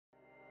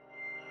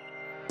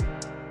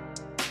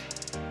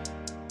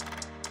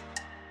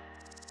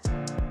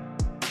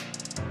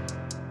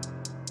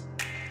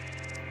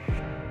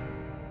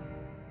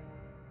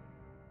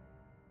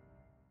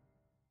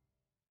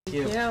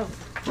Thank you.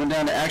 Going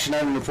down to action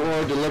item number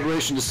 4,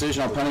 deliberation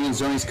decision on Planning and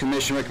Zoning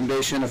Commission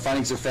recommendation of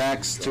findings of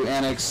facts to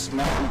annex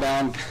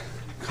Mountainbound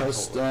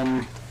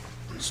Custom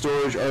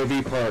Storage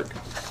RV Park.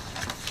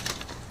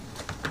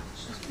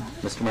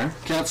 Mr. Mayor?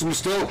 Councilman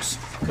Stokes.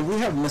 Could we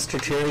have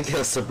Mr. Cherry give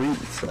us a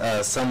brief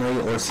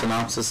summary or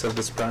synopsis of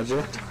this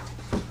project?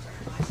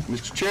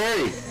 Mr.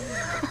 Cherry.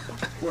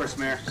 Of course,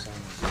 Mayor.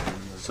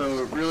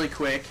 So really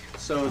quick,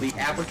 so the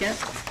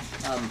applicant,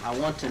 I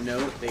want to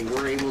note they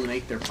were able to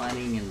make their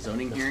planning and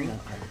zoning hearing.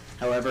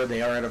 However,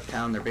 they are out of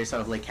town. They're based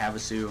out of Lake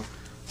Havasu.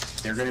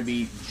 They're going to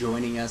be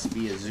joining us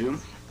via Zoom.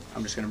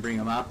 I'm just going to bring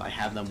them up. I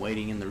have them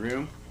waiting in the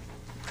room.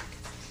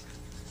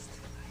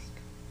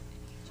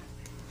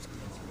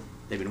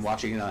 They've been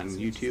watching it on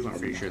YouTube. I'm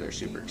pretty sure they're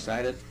super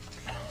excited.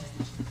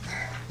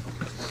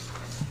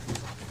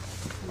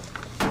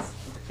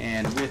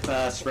 And with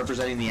us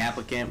representing the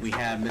applicant, we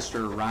have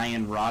Mr.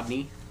 Ryan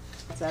Rodney.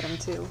 Is that him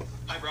too?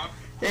 Hi, Rob.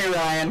 Hey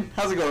Ryan,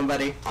 how's it going,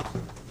 buddy?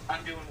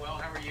 I'm doing well.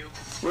 How are you?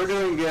 We're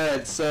doing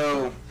good.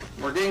 So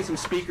we're getting some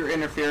speaker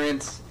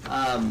interference.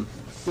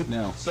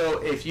 No. So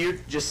if you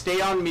just stay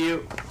on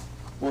mute,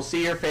 we'll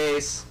see your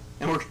face,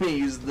 and we're going to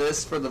use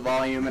this for the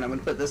volume, and I'm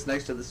going to put this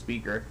next to the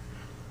speaker.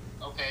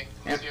 Okay.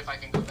 Let's see if I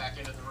can go back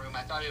into the room.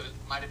 I thought it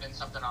might have been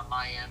something on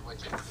my end,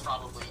 which it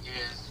probably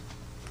is.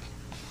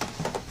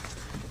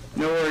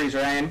 No worries,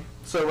 Ryan.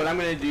 So what I'm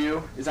going to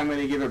do is I'm going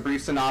to give a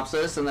brief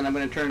synopsis, and then I'm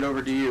going to turn it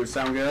over to you.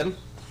 Sound good?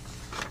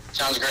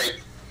 Sounds great.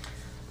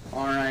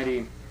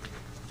 Alrighty.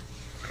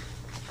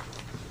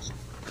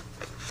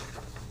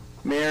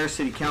 Mayor,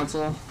 City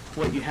Council,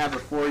 what you have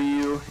before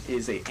you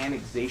is a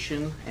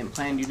annexation and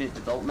planned unit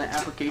development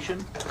application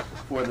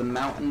for the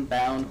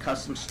Mountainbound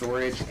Custom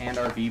Storage and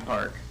RV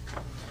Park.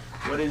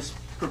 What is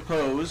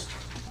proposed,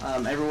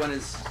 everyone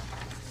is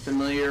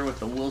familiar with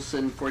the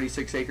Wilson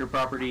 46-acre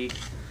property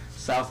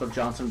south of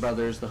Johnson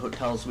Brothers, the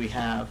hotels we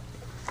have.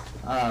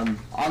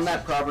 On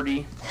that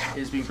property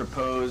is being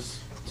proposed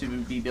to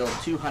be built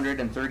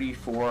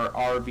 234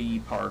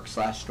 RV park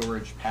 /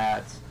 storage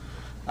pads.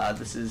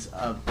 This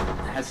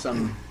has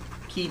some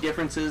key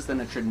differences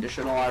than a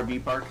traditional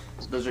RV park.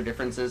 Those are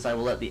differences I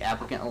will let the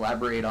applicant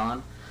elaborate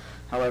on.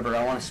 However,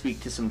 I want to speak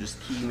to some just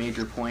key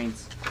major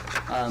points.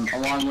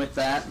 Along with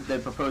that, the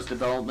proposed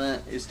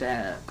development is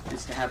to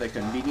have a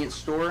convenience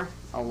store,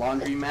 a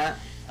laundromat,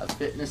 a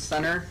fitness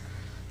center,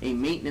 a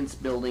maintenance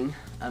building,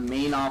 a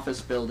main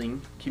office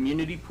building,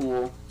 community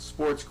pool,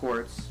 sports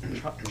courts,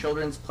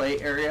 children's play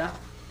area,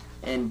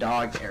 and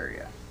dog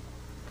area.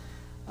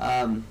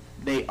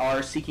 They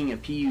are seeking a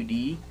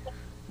PUD,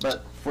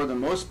 but for the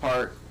most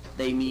part,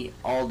 they meet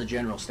all the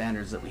general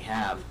standards that we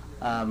have.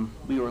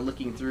 We were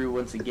looking through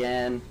once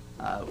again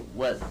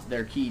what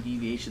their key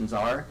deviations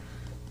are,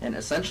 and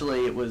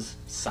essentially it was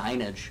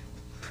signage.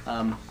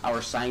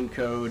 Our sign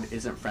code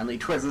isn't friendly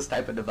towards this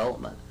type of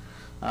development.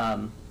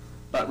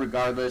 But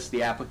regardless,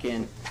 the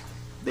applicant,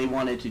 they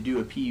wanted to do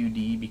a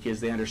PUD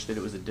because they understood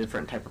it was a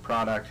different type of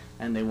product,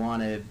 and they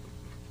wanted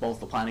both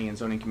the Planning and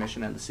Zoning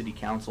Commission and the City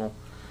Council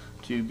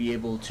to be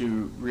able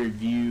to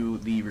review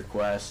the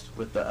request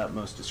with the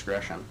utmost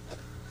discretion.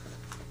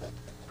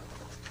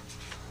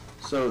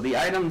 So the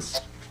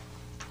items,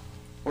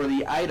 or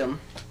the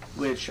item,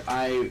 which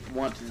I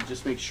want to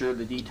just make sure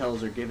the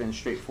details are given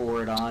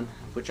straightforward on,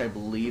 which I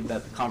believe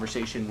that the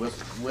conversation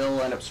will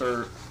end up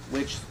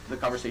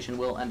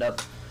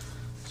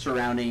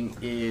surrounding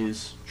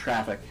is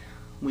traffic.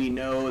 We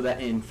know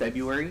that in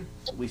February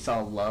we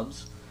saw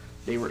Love's.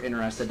 They were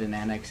interested in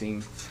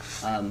annexing.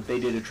 They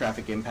did a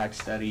traffic impact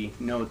study.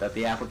 Note that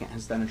the applicant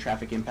has done a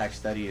traffic impact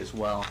study as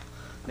well.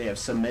 They have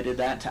submitted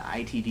that to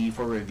ITD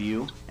for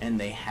review, and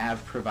they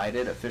have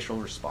provided official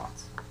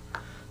response.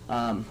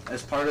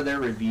 As part of their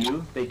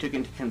review, they took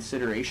into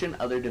consideration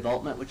other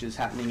development which is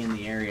happening in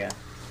the area.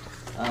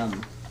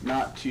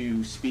 Not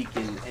to speak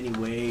in any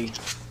way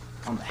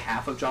on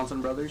behalf of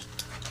Johnson Brothers,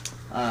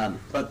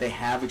 but they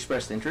have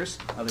expressed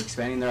interest of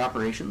expanding their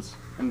operations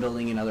and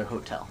building another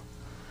hotel.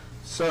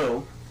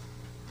 So,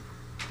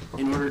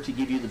 in order to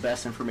give you the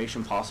best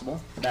information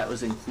possible, that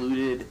was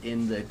included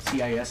in the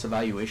TIS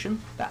evaluation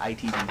that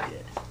ITD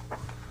did.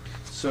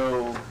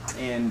 So,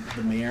 and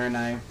the mayor and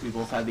I, we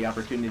both had the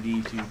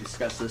opportunity to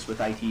discuss this with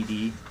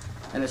ITD,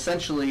 and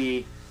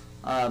essentially,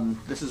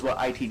 this is what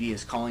ITD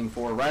is calling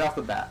for right off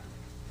the bat.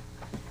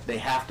 They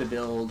have to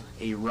build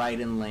a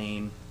right-in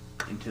lane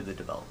into the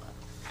development.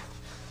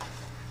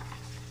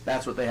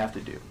 That's what they have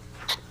to do.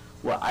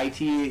 What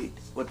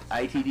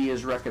ITD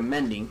is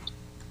recommending,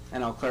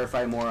 and I'll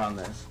clarify more on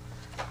this,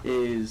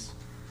 is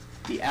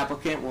the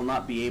applicant will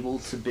not be able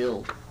to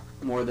build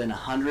more than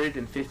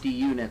 150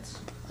 units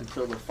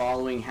until the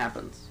following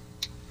happens.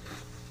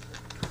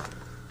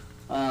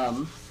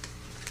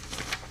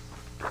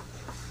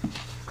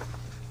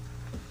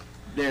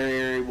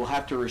 They will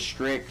have to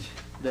restrict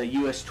the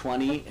US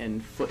 20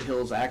 and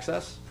Foothills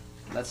access.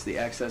 That's the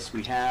access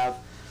we have.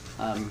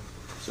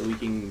 So we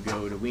can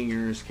go to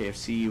Wingers,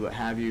 KFC, what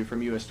have you,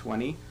 from US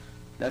 20.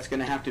 That's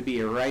going to have to be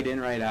a right in,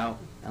 right out,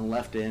 and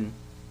left in,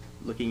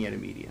 looking at a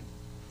median.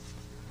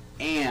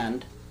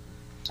 And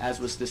as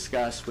was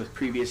discussed with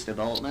previous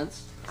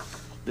developments,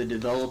 the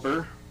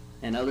developer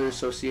and other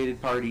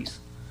associated parties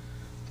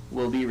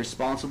will be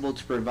responsible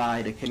to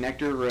provide a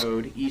connector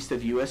road east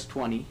of US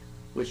 20,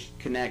 which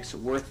connects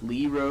Worth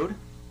Lee Road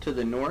to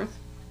the north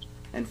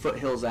and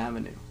Foothills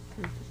Avenue,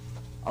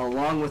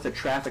 along with a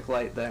traffic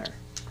light there.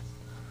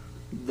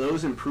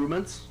 Those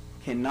improvements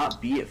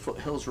cannot be at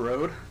Foothills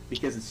Road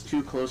because it's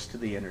too close to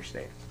the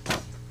interstate.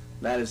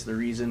 That is the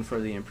reason for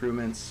the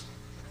improvements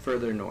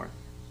further north.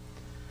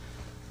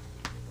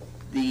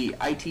 The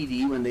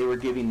ITD, when they were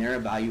giving their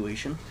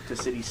evaluation to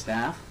city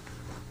staff,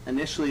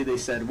 initially they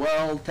said,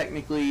 well,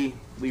 technically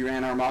we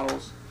ran our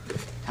models.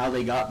 How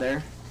they got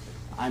there,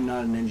 I'm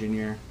not an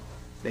engineer.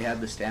 They had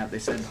the stamp. They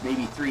said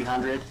maybe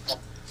 300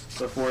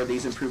 before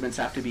these improvements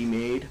have to be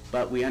made,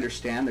 but we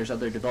understand there's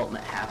other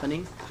development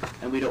happening,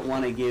 and we don't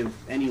want to give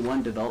any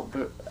one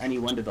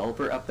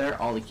developer up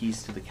there all the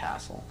keys to the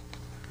castle.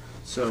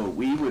 So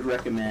we would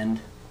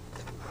recommend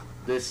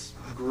this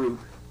group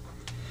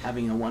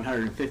having a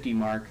 150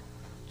 mark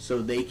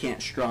so they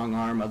can't strong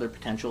arm other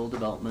potential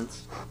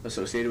developments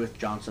associated with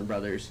Johnson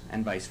Brothers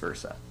and vice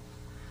versa.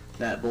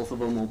 That both of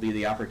them will be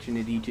the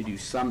opportunity to do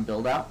some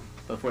build out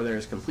before there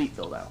is complete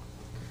build out.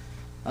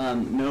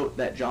 Note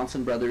that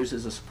Johnson Brothers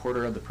is a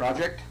supporter of the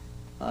project.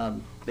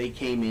 They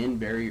came in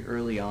very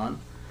early on,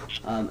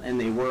 and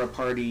they were a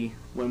party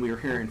when we were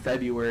here in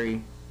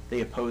February.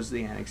 They opposed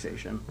the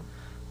annexation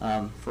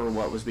for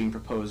what was being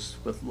proposed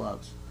with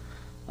Loves.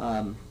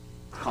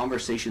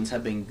 Conversations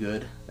have been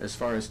good as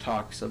far as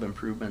talks of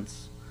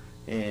improvements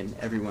and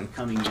everyone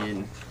coming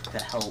in to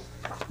help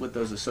with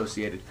those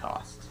associated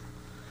costs.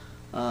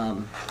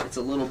 It's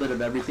a little bit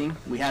of everything.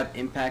 We have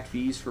impact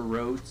fees for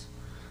roads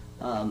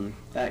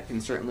that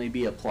can certainly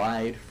be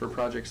applied for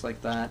projects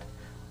like that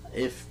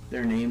if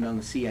they're named on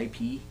the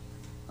CIP.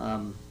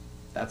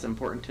 That's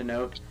important to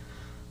note.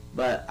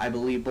 But I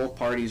believe both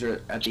parties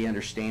are at the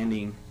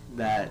understanding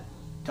that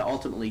to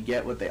ultimately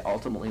get what they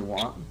ultimately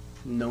want,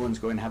 no one's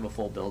going to have a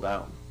full build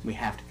out. We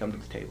have to come to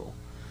the table.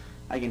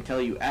 I can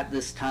tell you at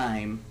this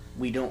time,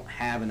 we don't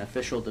have an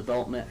official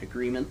development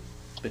agreement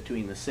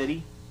between the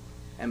city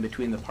and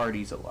between the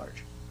parties at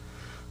large.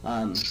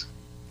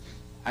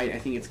 I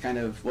think it's kind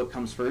of what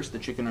comes first, the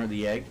chicken or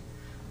the egg.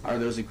 Are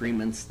those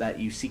agreements that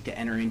you seek to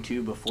enter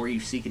into before you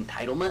seek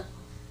entitlement?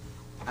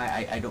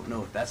 I don't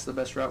know if that's the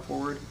best route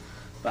forward,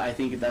 but I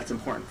think that's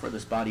important for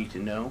this body to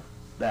know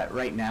that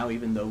right now,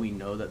 even though we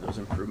know that those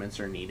improvements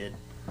are needed,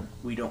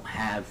 we don't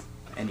have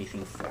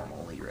anything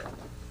formally written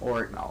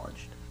or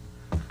acknowledged.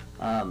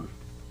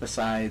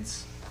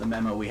 Besides the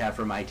memo we have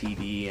from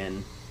ITD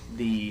and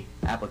the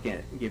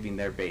applicant giving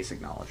their base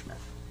acknowledgement.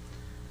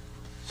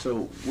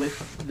 So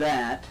with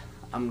that,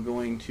 I'm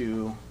going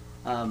to,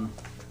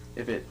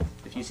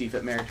 if you see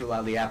fit, Mayor, to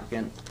allow the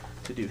applicant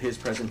to do his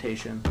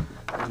presentation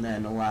and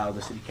then allow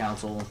the city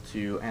council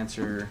to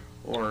answer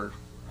or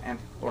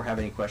have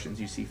any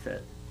questions you see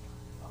fit.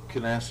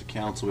 Can I ask the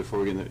council before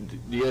we get into,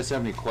 do you guys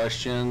have any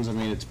questions? I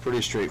mean, it's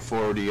pretty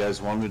straightforward. Do you guys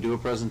want them to do a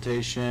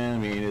presentation? I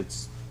mean,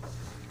 it's,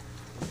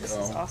 This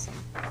is awesome.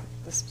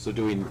 This, so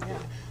do we,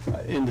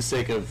 in the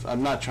sake of,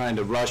 I'm not trying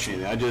to rush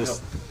anything, I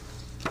just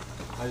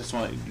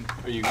want,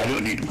 are you? I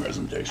don't need a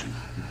presentation.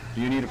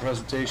 Do you need a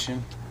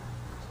presentation?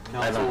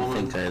 I don't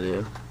think I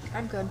do.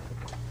 I'm good.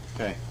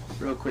 Okay.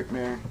 Real quick,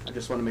 Mayor, I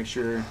just want to make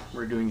sure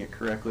we're doing it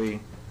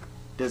correctly.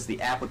 Does the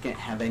applicant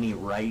have any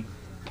right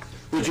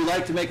Would you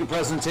like to make a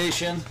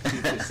presentation?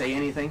 to say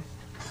anything?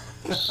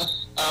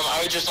 I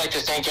would just like to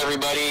thank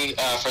everybody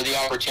for the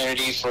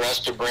opportunity for us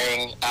to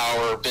bring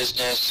our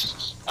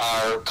business,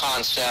 our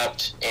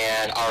concept,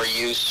 and our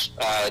use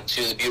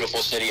to the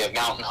beautiful city of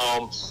Mountain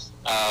Home.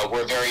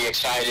 We're very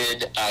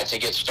excited to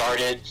get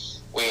started.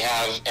 We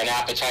have an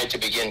appetite to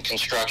begin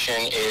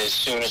construction as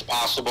soon as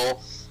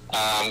possible.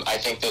 I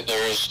think that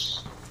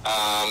there's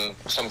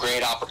some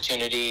great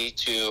opportunity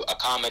to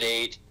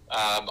accommodate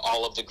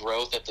all of the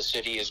growth that the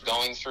city is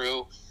going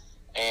through,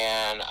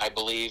 and I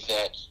believe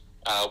that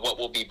what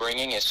we'll be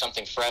bringing is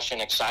something fresh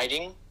and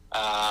exciting.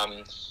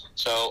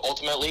 So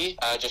ultimately,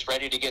 just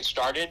ready to get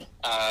started.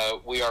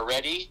 We are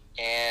ready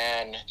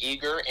and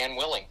eager and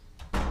willing.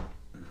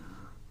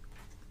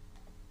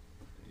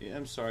 Yeah,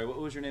 I'm sorry, what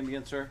was your name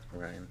again, sir?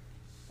 Ryan.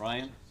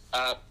 Ryan?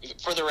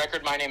 For the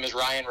record, my name is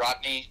Ryan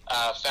Rodney,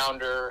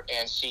 founder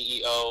and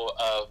CEO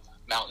of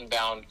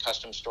Mountainbound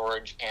Custom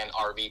Storage and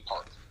RV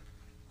Park.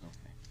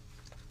 Okay.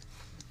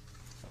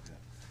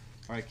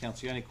 All right,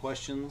 Council, you got any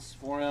questions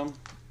for him?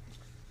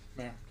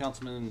 Mayor.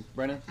 Councilman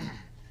Brennan?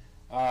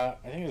 I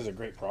think it's a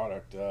great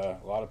product. A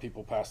lot of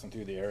people passing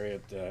through the area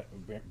to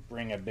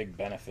bring a big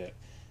benefit.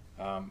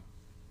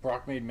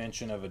 Brock made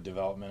mention of a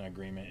development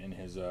agreement in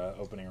his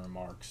opening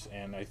remarks,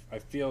 and I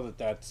feel that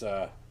that's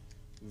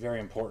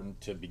very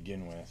important to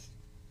begin with.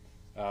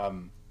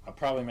 I'll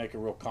probably make a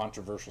real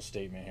controversial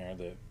statement here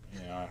that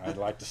I'd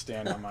like to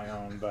stand on my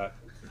own, but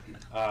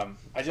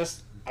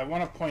I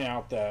want to point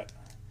out that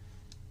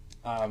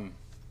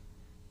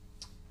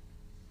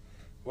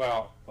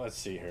well, let's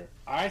see here.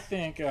 I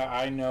think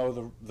I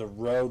know the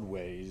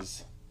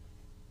roadways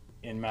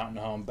in Mountain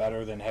Home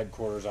better than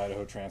headquarters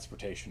Idaho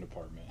Transportation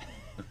Department.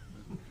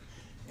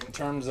 In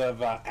terms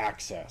of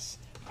access,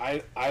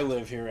 I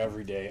live here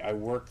every day. I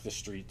work the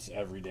streets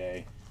every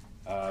day,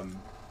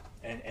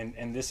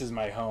 and this is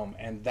my home.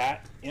 And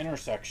that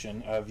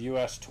intersection of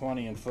US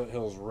 20 and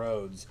Foothills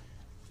roads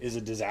is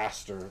a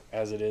disaster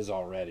as it is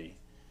already.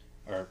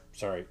 Or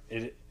sorry,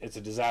 it's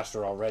a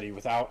disaster already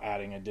without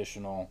adding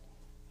additional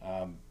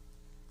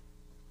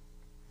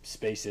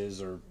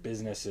spaces or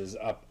businesses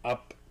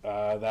up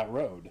that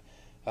road.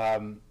 I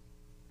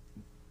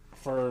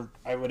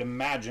would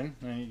imagine,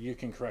 and you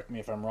can correct me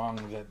if I'm wrong,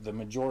 that the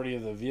majority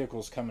of the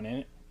vehicles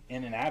coming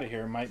in and out of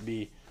here might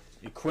be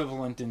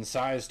equivalent in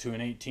size to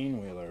an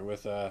 18-wheeler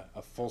with a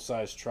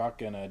full-size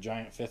truck and a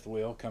giant fifth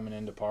wheel coming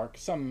into park.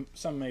 Some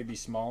may be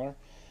smaller,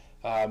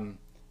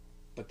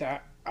 but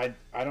that I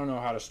don't know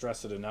how to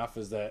stress it enough,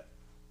 is that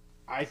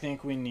I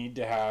think we need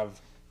to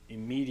have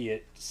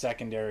immediate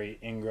secondary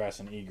ingress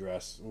and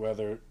egress,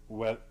 whether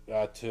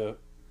to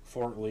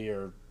Fort Lee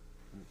or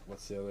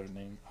what's the other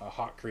name?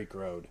 Hot Creek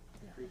Road.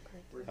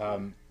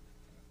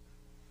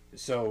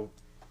 So,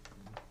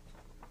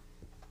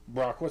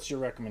 Brock, what's your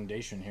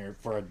recommendation here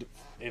for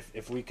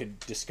if we could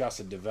discuss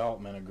a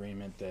development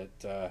agreement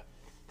that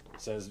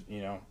says,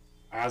 you know,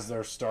 as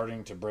they're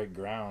starting to break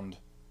ground,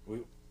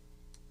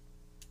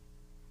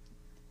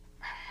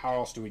 how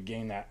else do we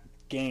gain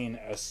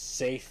a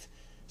safe,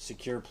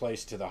 secure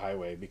place to the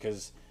highway?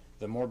 Because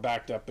the more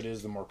backed up it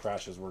is, the more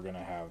crashes we're going to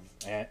have.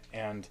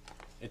 And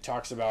it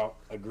talks about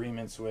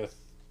agreements with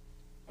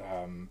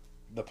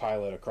the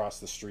pilot across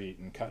the street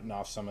and cutting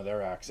off some of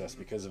their access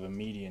because of a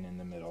median in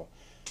the middle.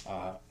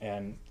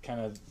 And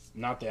kind of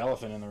not the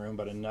elephant in the room,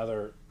 but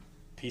another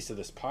piece of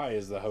this pie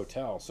is the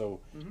hotel.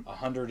 So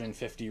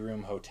 150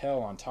 room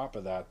hotel on top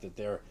of that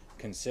they're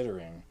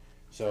considering.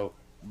 So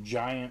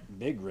giant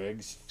big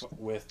rigs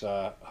with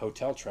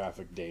hotel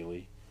traffic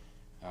daily.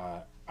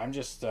 I'm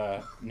just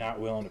not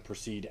willing to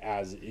proceed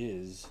as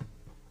is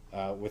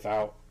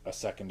without a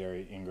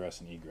secondary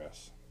ingress and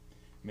egress.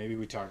 Maybe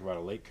we talk about a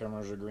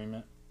latecomers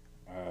agreement,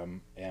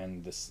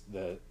 and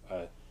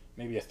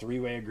maybe a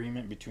three-way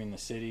agreement between the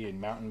city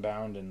and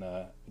Mountainbound and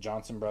the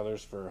Johnson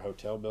Brothers for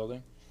hotel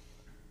building.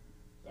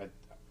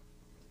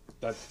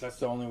 That's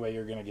the only way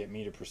you're going to get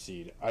me to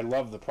proceed. I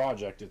love the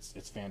project;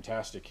 it's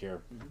fantastic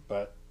here,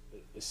 but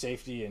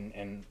safety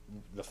and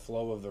the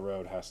flow of the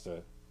road has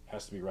to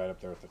be right up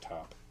there at the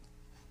top.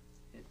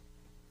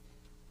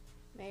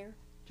 Mayor?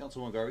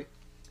 Councilwoman Garvey?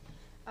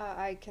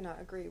 I cannot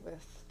agree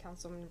with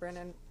Councilman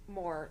Brennan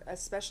more,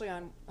 especially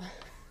on,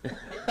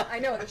 I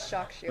know this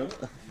shocks you.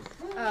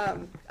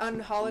 On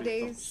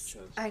holidays,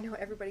 I know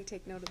everybody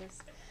take note of this.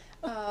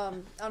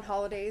 On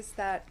holidays,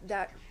 that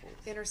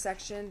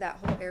intersection, that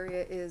whole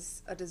area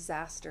is a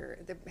disaster.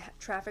 The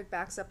traffic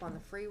backs up on the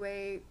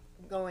freeway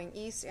going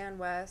east and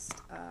west.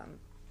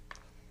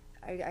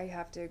 I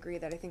have to agree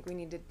that I think we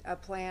need a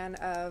plan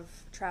of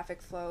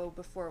traffic flow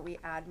before we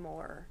add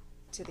more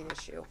to the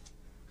issue.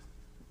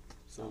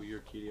 So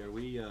Katie, are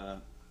we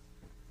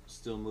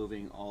still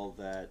moving all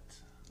that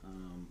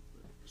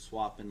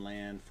swapping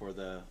land for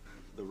the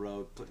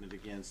road, putting it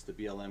against the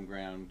BLM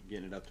ground,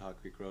 getting it up to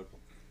Hot Creek Road?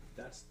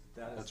 That's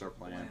our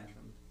plan.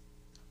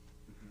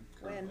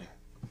 When?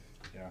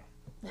 Yeah.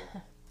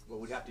 Well,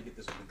 we have to get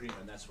this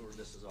agreement. That's where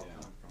this is all coming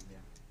from. Yeah.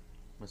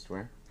 Mr.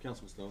 Ware?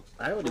 Councilman Stokes.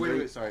 I would Wait, agree.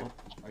 wait, sorry.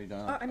 Are you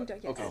done? Oh, I'm done.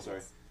 Yes. Okay,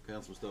 sorry.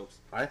 Councilman Stokes.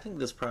 I think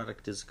this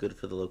product is good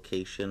for the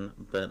location,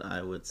 but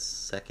I would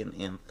second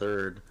and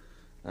third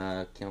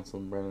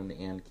Councilman Brennan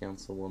and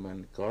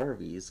Councilwoman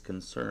Garvey's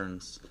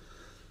concerns.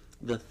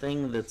 The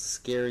thing that's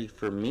scary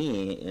for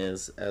me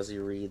is, as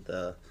you read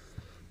the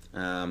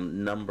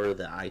number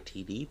that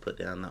ITD put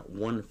down, that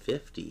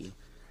 150,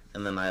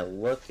 and then I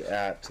look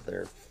at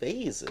their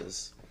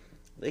phases,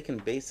 they can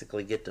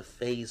basically get to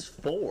phase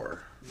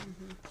 4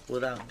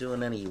 without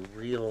doing any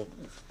real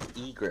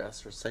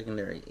egress or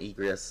secondary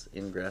egress,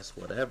 ingress,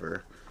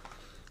 whatever.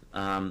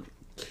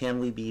 Can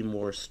we be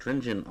more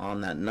stringent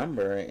on that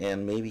number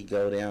and maybe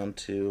go down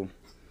to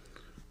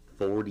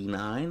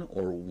 49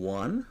 or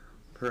 1,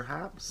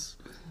 perhaps?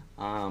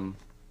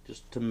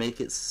 Just to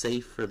make it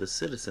safe for the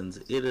citizens.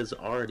 It is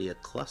already a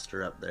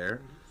cluster up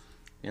there,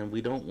 and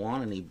we don't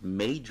want any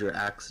major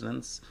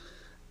accidents.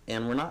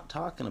 And we're not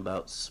talking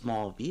about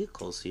small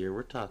vehicles here.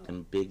 We're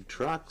talking big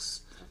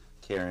trucks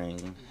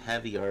carrying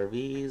heavy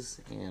RVs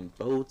and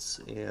boats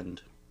and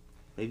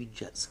maybe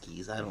jet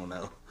skis. I don't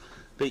know.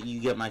 But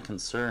you get my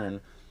concern.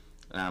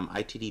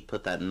 ITD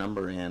put that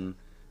number in,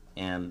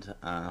 and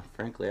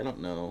frankly, I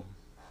don't know.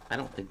 I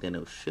don't think they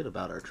know shit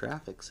about our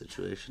traffic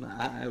situation.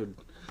 I would.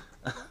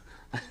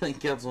 I think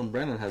Councilman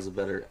Brennan has a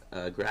better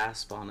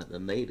grasp on it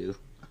than they do.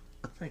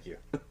 Thank you.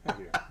 Thank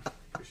you.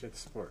 Appreciate the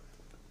support.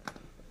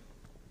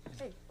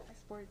 Hey, I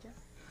supported you.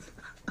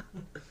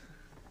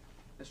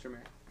 Mr.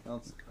 Mayor.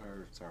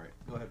 Sorry.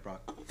 Go ahead,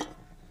 Brock.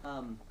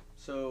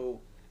 So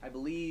I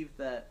believe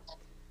that,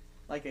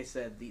 like I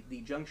said,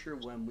 the juncture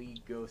when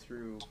we go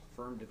through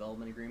firm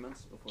development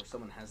agreements before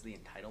someone has the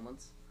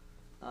entitlements,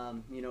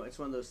 it's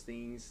one of those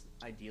things,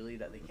 ideally,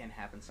 that they can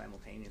happen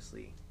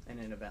simultaneously. in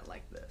an event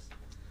like this.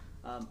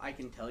 I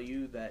can tell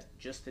you that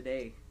just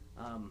today,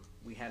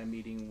 we had a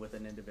meeting with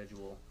an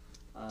individual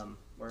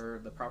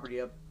where the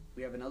property up,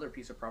 we have another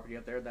piece of property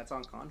up there that's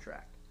on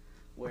contract,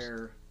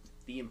 where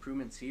the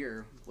improvements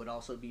here would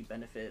also be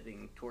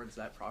benefiting towards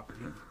that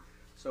property.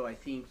 So I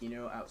think, you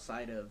know,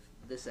 outside of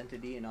this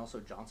entity and also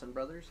Johnson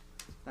Brothers,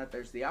 that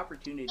there's the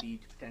opportunity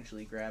to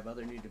potentially grab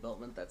other new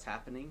development that's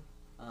happening,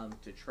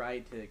 to try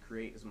to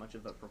create as much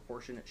of a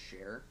proportionate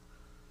share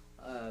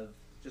of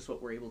just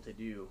what we're able to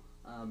do.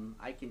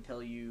 I can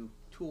tell you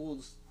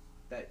tools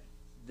that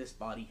this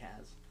body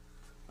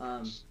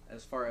has,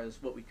 as far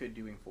as what we could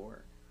doing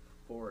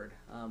forward.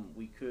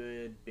 We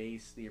could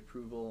base the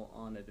approval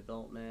on a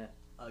development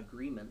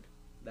agreement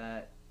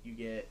that you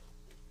get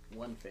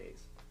one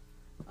phase.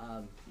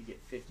 You get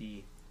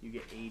 50, you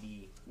get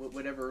 80,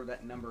 whatever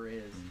that number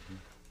is,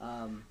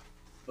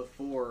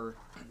 before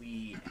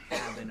we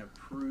have an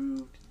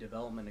approved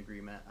development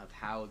agreement of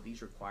how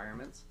these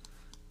requirements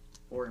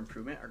or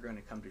improvement are going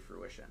to come to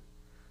fruition.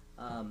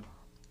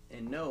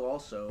 And no,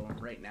 also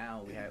right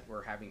now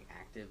we're having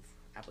active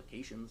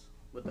applications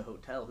with the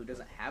hotel who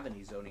doesn't have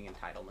any zoning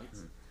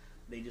entitlements.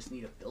 They just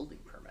need a building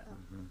permit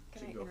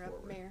Can I to go interrupt,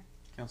 forward. Mayor?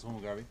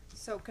 Councilwoman Garvey?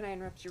 So can I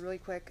interrupt you really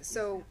quick?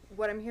 So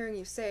what I'm hearing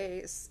you say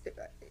is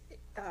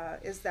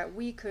that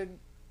we could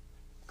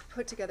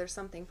put together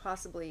something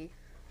possibly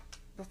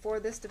before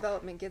this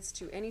development gets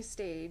to any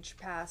stage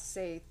past,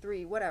 say,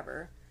 3,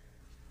 whatever.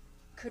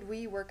 Could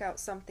we work out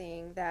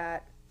something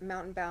that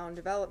Mountainbound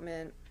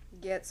Development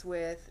gets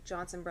with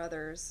Johnson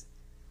Brothers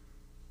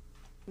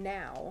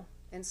now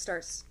and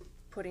starts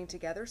putting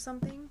together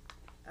something?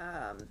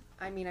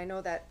 I mean, I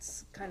know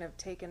that's kind of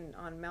taken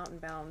on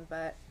Mountainbound,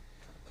 but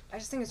I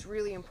just think it's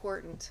really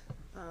important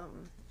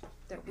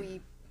that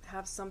we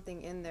have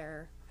something in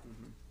there.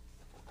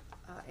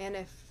 And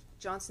if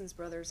Johnson's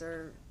Brothers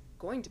are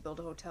going to build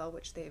a hotel,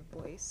 which they've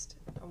voiced,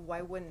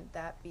 why wouldn't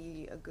that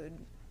be a good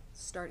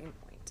starting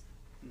point?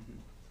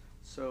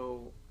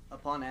 So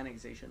upon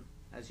annexation,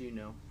 as you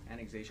know,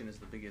 annexation is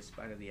the biggest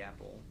bite of the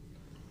apple.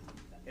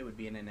 It would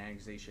be in an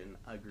annexation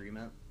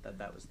agreement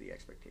that was the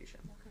expectation.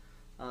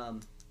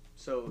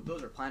 So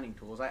those are planning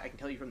tools. I can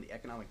tell you from the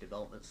economic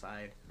development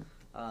side,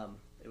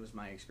 it was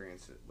my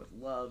experience with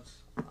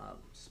Loves,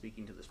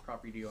 speaking to this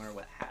property owner,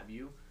 what have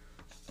you.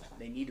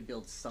 They need to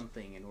build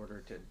something in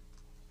order to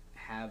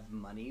have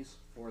monies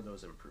for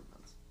those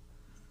improvements.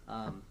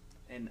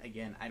 And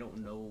again, I don't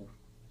know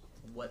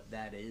what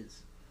that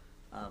is.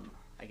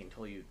 I can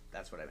tell you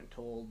that's what I've been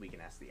told. We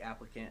can ask the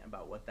applicant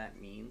about what that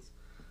means.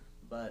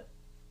 But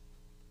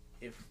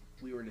if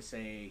we were to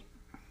say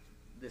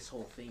this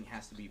whole thing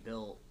has to be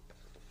built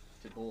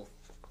to both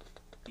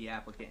the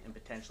applicant and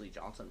potentially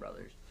Johnson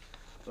Brothers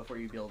before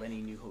you build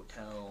any new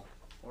hotel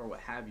or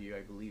what have you, I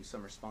believe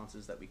some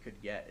responses that we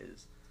could get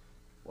is,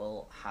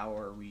 well, how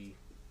are we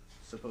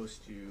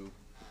supposed to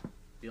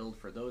build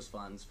for those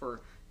funds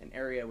for an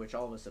area which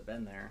all of us have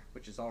been there,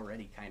 which is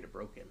already kind of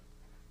broken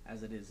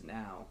as it is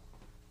now?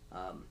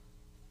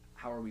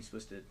 How are we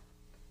supposed to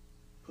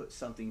put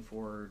something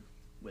forward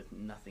with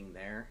nothing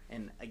there?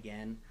 And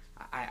again,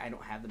 I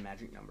don't have the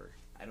magic number.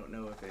 I don't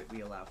know if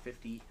we allow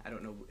 50. I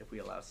don't know if we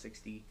allow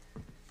 60.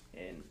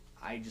 And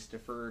I just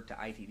defer to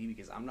ITD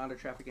because I'm not a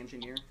traffic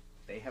engineer.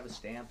 They have a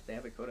stamp. They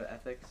have a code of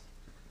ethics.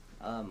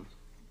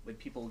 When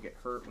people get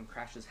hurt, when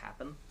crashes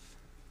happen,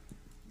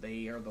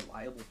 they are the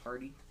liable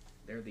party.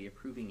 They're the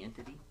approving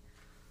entity.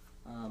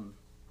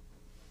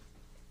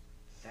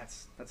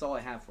 That's all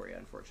I have for you,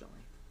 unfortunately.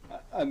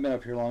 I've been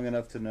up here long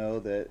enough to know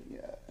that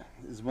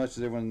as much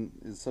as everyone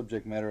is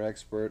subject matter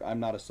expert, I'm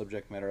not a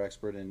subject matter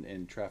expert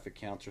in traffic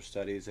counts or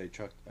studies. I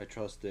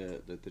trust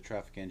the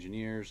traffic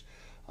engineers.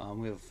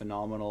 We have a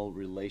phenomenal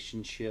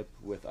relationship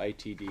with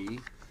ITD,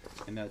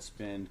 and that's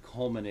been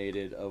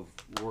culminated of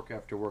work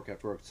after work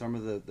after work. Some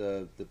of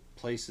the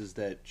places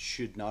that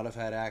should not have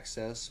had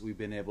access, we've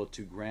been able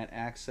to grant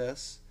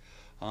access,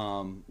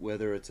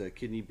 whether it's a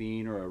kidney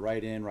bean or a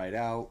right in, right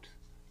out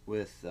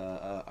with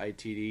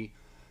ITD.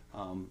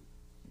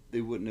 They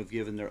wouldn't have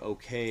given their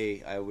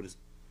okay.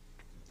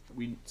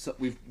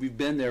 We've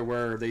been there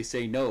where they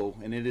say no,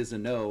 and it is a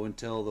no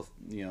until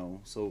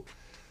so.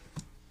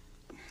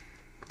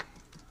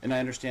 And I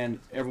understand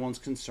everyone's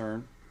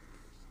concern,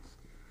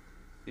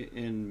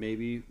 and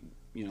maybe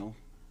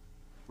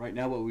right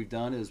now what we've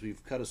done is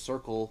we've cut a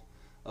circle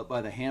up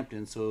by the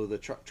Hampton so the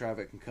truck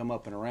traffic can come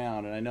up and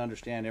around. And I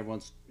understand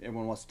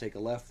everyone wants to take a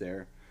left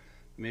there.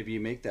 Maybe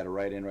you make that a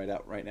right in, right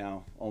out, right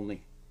now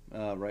only,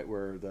 right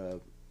where the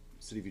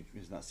City View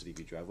is not City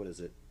View Drive. What is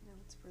it? No,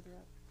 it's further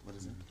up. What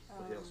is it?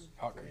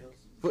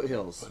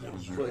 Foothills.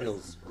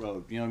 Foothills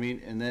Road. You know what I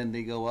mean? And then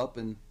they go up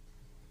and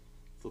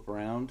flip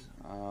around.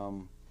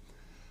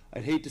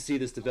 I'd hate to see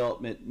this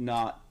development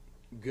not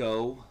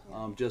go,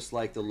 just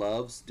like the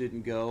Loves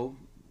didn't go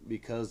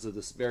because of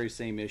this very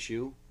same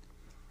issue.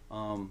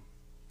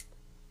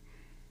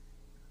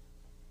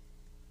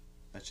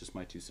 That's just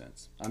my 2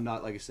 cents. I'm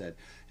not, like I said,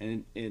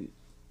 and in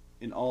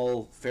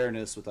all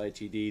fairness with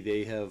ITD,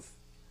 they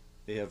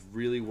have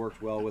really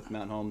worked well with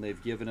Mountain Home.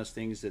 They've given us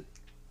things that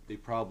they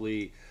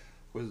probably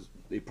was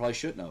they probably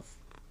shouldn't have,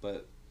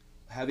 but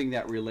having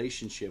that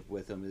relationship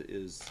with them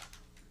is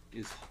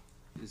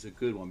a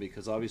good one,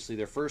 because obviously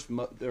their first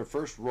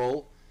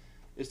role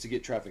is to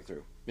get traffic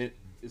through it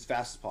as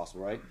fast as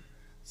possible, right?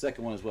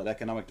 Second one is what,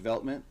 economic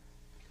development,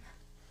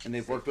 and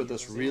they've worked with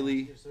us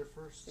really Is their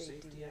first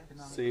safety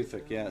economic safe.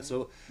 development? Yeah,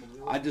 so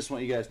I just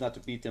want you guys not to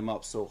beat them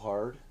up so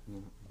hard.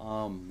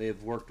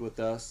 They've worked with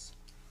us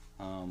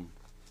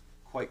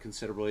quite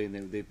considerably,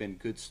 and they've been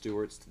good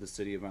stewards to the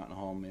city of Mountain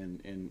Home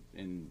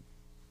in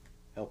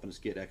helping us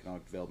get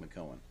economic development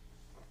going.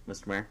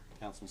 Mr. Mayor?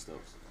 Councilman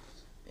Stokes.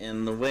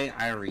 In the way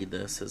I read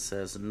this, it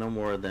says no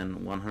more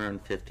than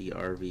 150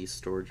 RV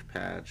storage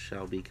pads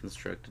shall be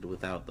constructed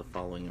without the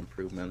following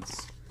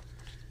improvements.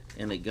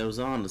 And it goes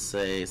on to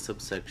say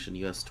subsection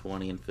US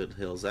 20 and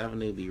Foothills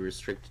Avenue be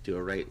restricted to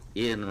a right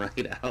in,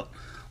 right out,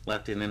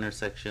 left in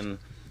intersection.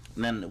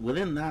 And then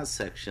within that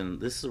section,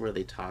 this is where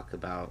they talk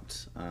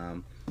about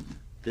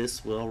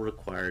this will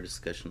require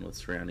discussion with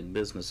surrounding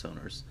business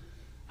owners.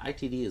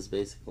 ITD is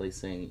basically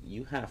saying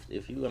you have,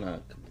 if you're going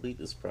to complete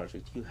this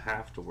project, you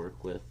have to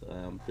work with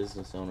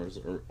business owners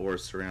or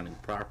surrounding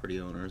property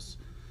owners.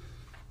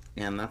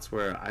 And that's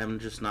where I'm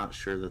just not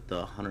sure that the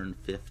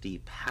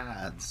 150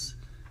 pads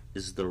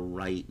is the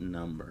right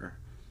number.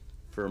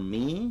 For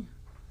me,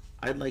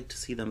 I'd like to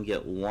see them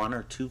get 1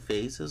 or 2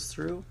 phases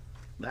through.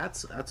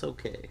 That's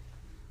okay.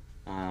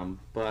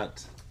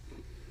 But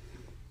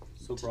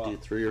So to do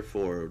 3 or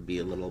 4 would be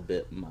a little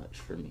bit much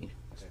for me.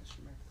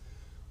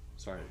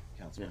 Sorry,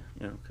 Yeah, Councilman.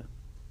 yeah, okay.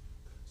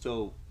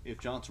 So if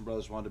Johnson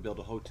Brothers wanted to build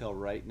a hotel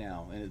right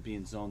now, and it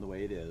being zoned the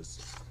way it is,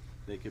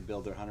 they could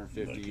build their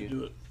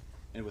 150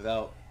 and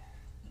without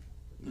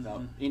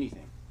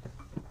anything,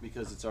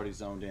 because it's already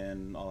zoned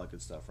in, all that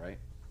good stuff, right?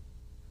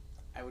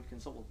 I would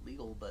consult with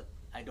legal, but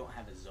I don't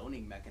have a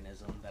zoning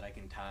mechanism that I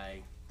can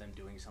tie them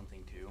doing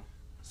something to.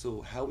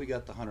 So how we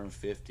got the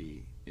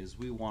 150 is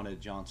we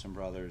wanted Johnson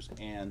Brothers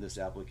and this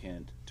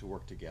applicant to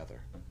work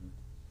together.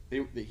 They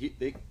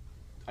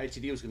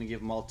ITD was going to give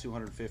them all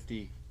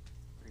 250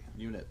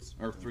 units,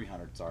 or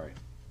 300, sorry.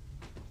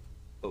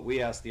 But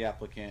we asked the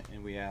applicant,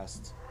 and we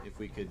asked if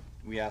we could,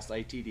 we asked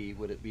ITD,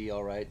 would it be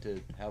all right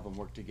to have them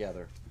work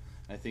together?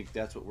 And I think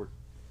that's what we're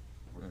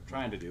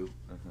trying to do.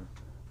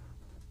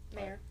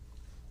 Mayor,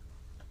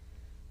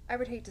 I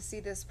would hate to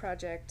see this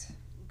project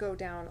go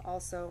down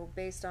also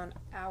based on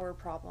our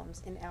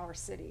problems in our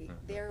city.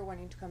 They're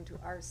wanting to come to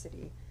our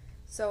city.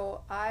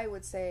 So I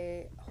would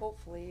say,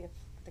 hopefully, if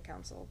the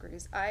council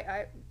agrees,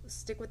 I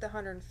stick with the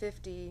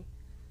 150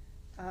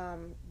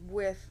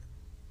 with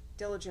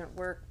diligent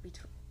work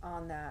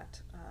on that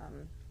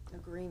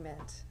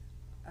agreement.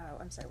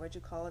 I'm sorry, what'd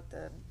you call it?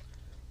 The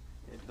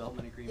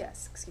Development agreement?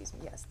 Yes, excuse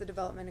me, yes, the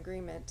development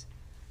agreement,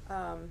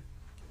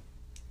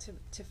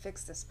 to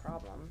fix this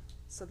problem,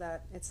 so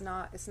that it's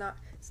not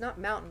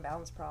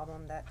Mountainbound's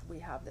problem that we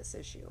have this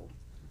issue.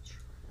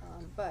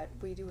 But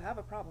we do have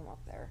a problem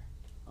up there.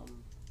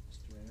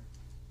 Mr. Mayor,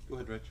 Go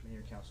ahead, Rich.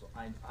 Mayor, Council,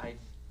 I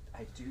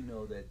do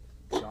know that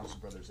Johnson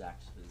Brothers is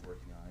actively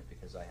working on it,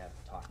 because I have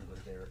talked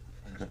with their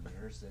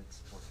engineers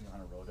that's working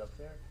on a road up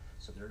there.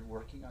 So they're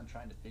working on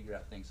trying to figure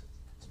out things.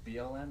 It's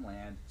BLM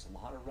land, it's a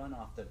lot of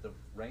runoff that the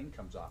rain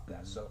comes off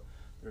that. So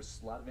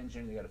there's a lot of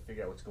engineering, they gotta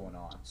figure out what's going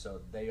on.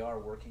 So they are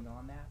working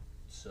on that.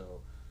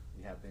 So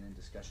we have been in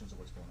discussions of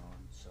what's going on,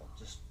 so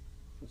just,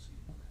 we'll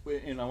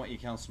see. And I want you,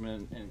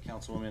 Councilman and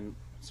Councilwoman,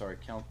 sorry,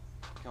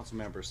 council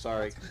members,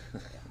 sorry,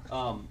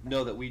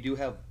 know that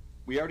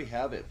we already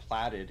have it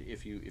platted.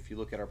 If you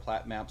look at our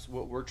plat maps,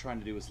 what we're trying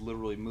to do is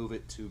literally move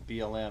it to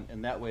BLM,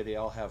 and that way they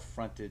all have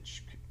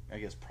frontage, I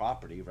guess,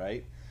 property,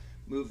 right?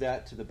 Move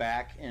that to the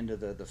back end of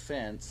the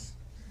fence,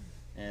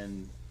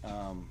 and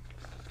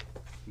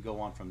go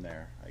on from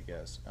there, I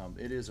guess.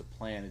 It is a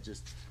plan. It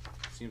just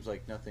seems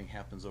like nothing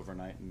happens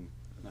overnight, and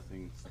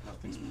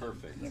nothing's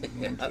perfect.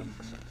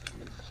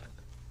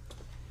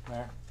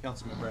 Mayor,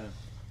 Councilman Brennan.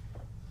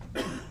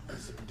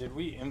 did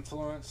we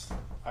influence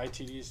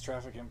ITD's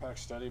traffic impact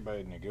study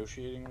by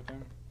negotiating with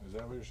him? Is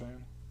that what you're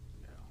saying?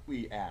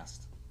 We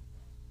asked.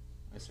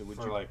 I said, would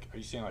For you? like, are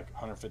you saying like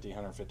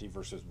 150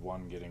 versus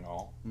one getting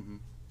all? Mhm.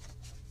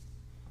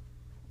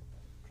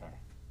 Okay.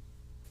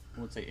 I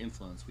wouldn't say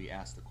influence, we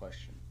asked the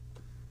question.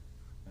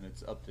 And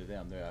it's up to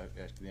them. They're,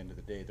 at the end of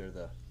the day, they're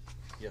the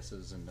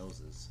yeses and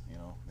noses, you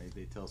know?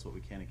 They tell us what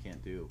we can and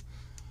can't do.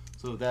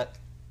 So that,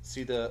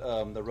 see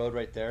the road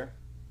right there?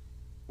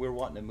 We're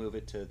wanting to move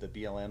it to the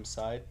BLM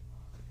side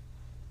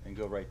and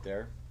go right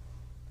there.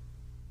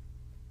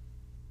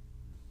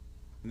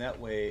 And that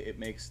way, it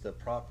makes the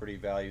property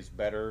values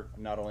better,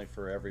 not only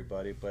for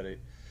everybody, but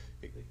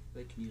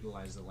They can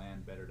utilize the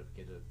land better to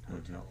get a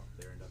hotel up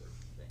there and other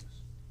things.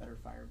 Better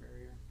fire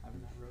barrier,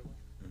 having that roadway.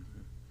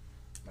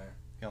 Mayor,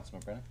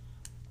 Councilman Brennan?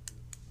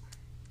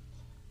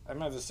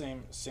 I'm at the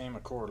same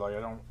accord. Like I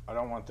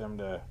don't want them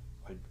to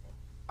like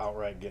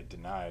outright get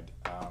denied.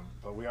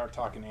 But we are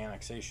talking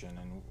annexation,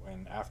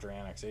 and after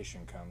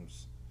annexation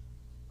comes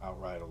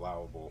outright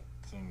allowable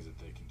things that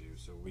they can do.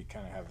 So we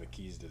kind of have the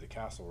keys to the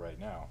castle right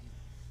now.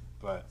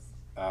 But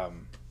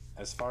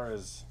as far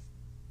as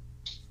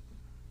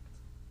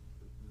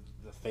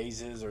the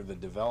phases or the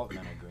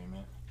development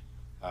agreement,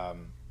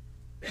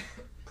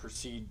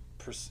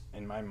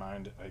 in my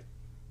mind, I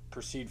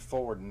proceed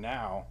forward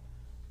now,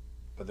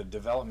 but the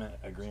development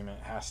agreement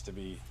has to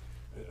be,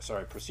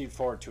 proceed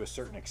forward to a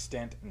certain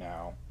extent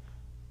now,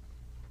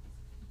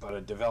 but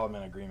a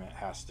development agreement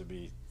has to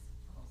be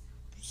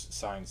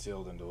signed,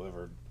 sealed, and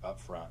delivered up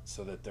front,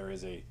 so that there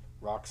is a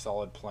rock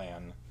solid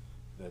plan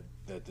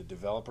that the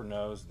developer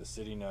knows, the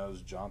city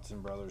knows,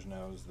 Johnson Brothers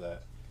knows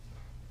that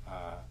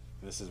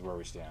this is where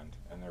we stand,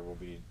 and there will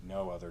be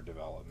no other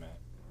development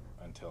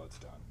until it's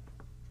done.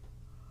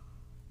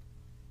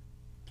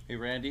 Hey,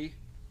 Randy.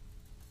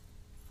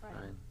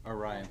 Ryan. Or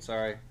Ryan,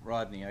 sorry.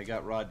 Rodney. I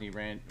got Rodney.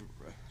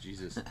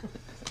 Jesus.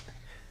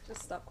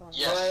 Just stop calling.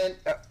 Yes.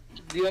 Ryan,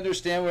 do you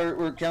understand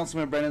where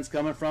Councilman Brennan's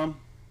coming from?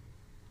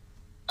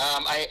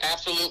 I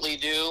absolutely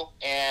do,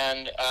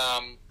 and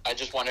I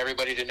just want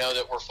everybody to know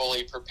that we're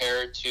fully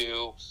prepared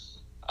to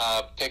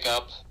pick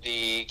up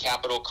the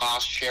capital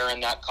cost, share in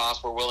that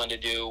cost. We're willing to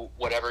do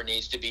whatever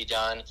needs to be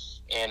done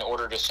in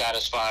order to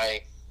satisfy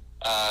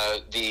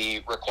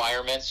the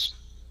requirements.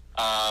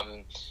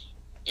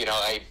 You know,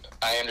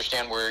 I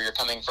understand where you're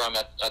coming from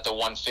at the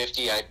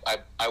 150.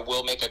 I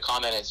will make a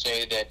comment and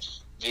say that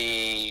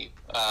the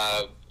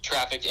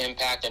traffic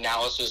impact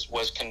analysis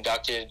was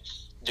conducted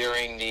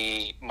during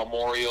the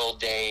Memorial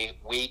Day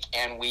week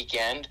and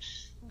weekend,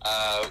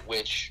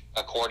 which,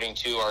 according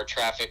to our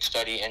traffic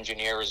study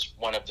engineer, is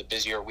one of the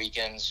busier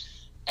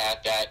weekends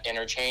at that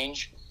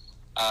interchange.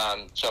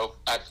 So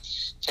I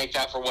take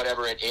that for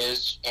whatever it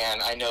is,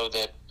 and I know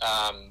that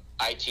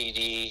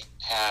ITD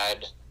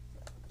had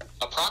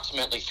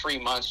approximately 3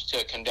 months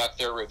to conduct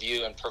their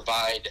review and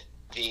provide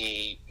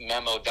the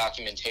memo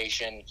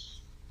documentation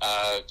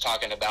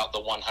talking about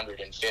the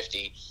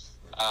 150.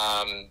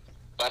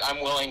 But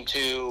I'm willing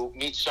to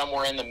meet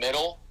somewhere in the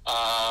middle.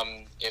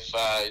 If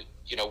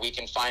you know, we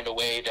can find a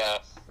way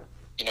to,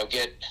 you know,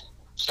 get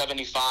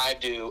 75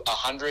 to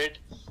 100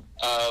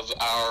 of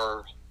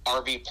our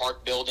RV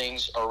park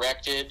buildings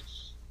erected,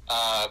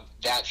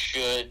 that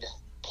should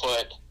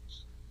put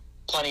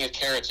plenty of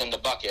carrots in the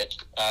bucket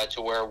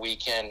to where we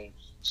can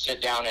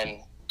sit down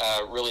and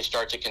really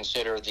start to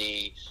consider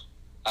the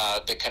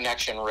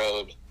connection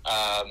road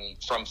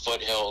from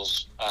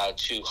Foothills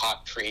to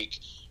Hot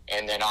Creek,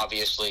 and then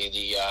obviously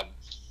the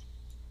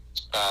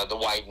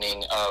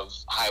widening of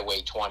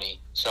Highway 20.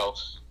 So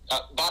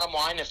bottom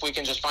line, if we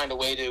can just find a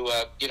way to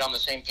get on the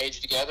same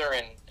page together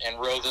and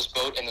row this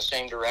boat in the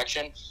same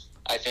direction,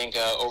 I think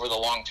over the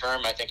long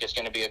term, I think it's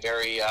going to be a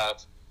very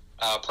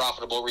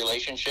profitable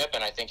relationship,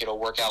 and I think it'll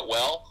work out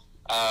well.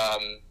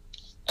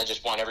 I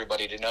just want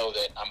everybody to know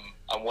that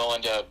I'm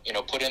willing to, you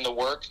know, put in the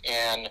work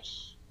and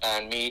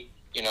meet,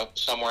 you know,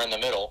 somewhere in the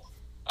middle.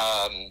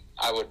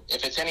 I would,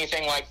 if it's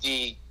anything like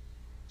the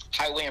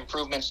highway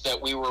improvements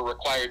that we were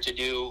required to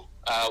do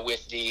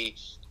with the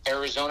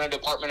Arizona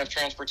Department of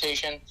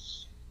Transportation,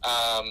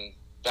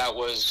 that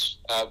was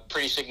a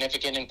pretty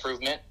significant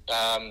improvement,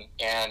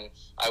 and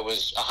I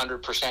was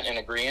 100% in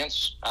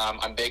agreement.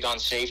 I'm big on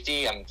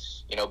safety. I'm,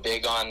 you know,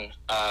 big on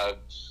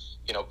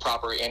you know,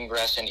 proper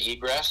ingress and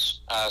egress,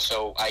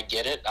 so I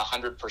get it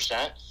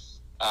 100%.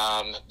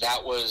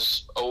 That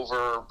was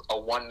over a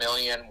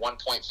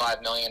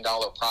 $1.5 million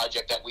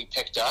project that we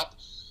picked up.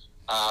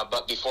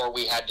 But before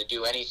we had to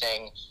do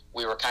anything,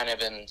 we were kind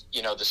of in,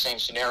 you know, the same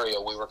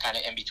scenario. We were kind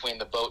of in between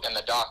the boat and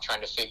the dock trying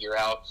to figure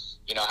out,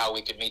 you know, how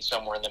we could meet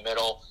somewhere in the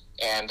middle.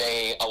 And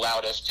they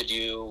allowed us to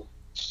do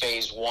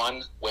phase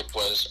 1, which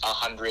was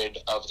 100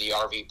 of the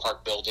RV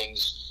park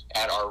buildings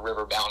at our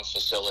Riverbound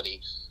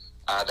facility.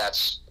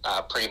 That's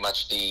pretty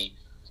much the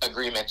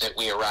agreement that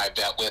we arrived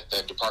at with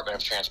the Department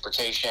of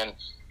Transportation.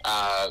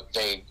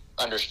 They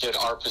understood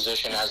our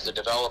position as the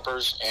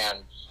developers,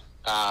 and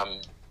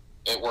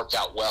it worked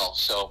out well.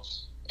 So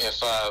if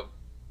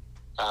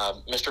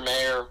Mr.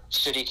 Mayor,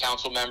 City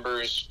Council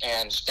members,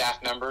 and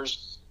staff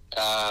members,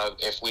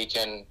 if we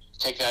can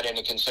take that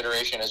into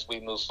consideration as we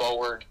move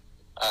forward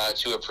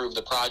to approve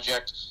the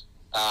project,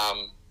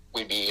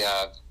 we'd be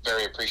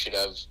very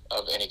appreciative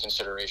of any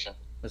consideration.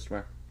 Mr.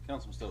 Mayor.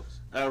 Councilman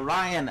Stokes.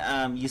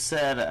 Ryan, you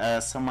said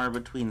somewhere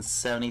between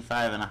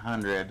 75 and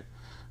 100.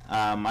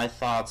 My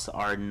thoughts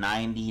are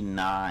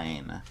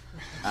 99.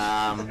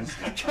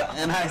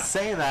 And I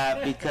say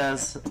that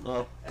because,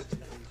 well,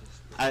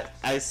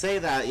 I say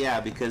that, yeah,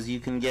 because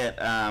you can get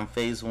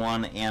phase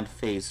 1 and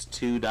phase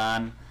 2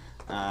 done.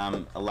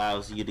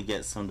 Allows you to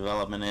get some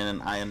development in,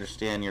 and I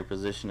understand your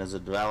position as a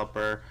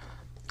developer,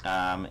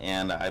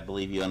 and I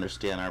believe you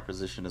understand our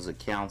position as a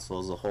council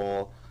as a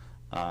whole.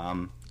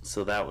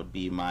 So that would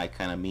be my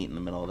kind of meet in the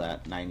middle of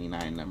that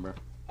 99 number.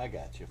 I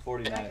got you.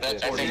 49. I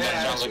think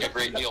that sounds like a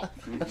great deal.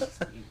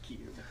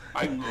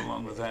 I can go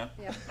along with that.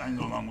 Yeah. I can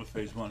go along with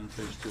phase 1 and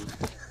phase 2. Mr.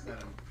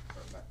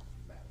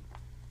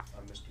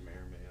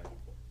 Mayor, may I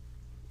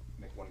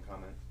make one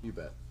comment? You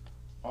bet.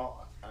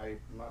 I'm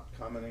not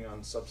commenting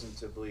on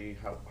substantively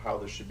how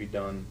this should be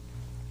done.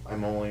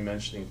 I'm only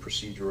mentioning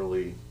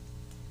procedurally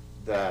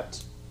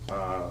that,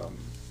 borrowing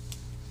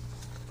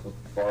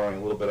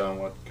a little bit on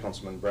what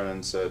Councilman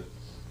Brennan said,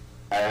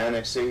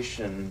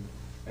 annexation,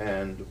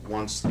 and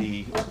once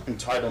the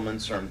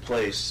entitlements are in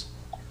place,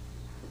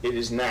 it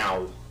is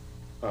now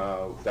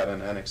that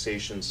an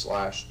annexation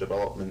 /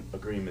 development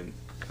agreement,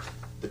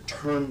 the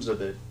terms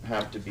of it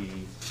have to be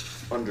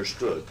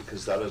understood,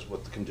 because that is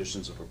what the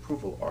conditions of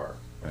approval are.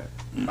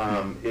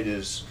 Right. It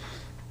is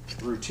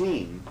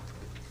routine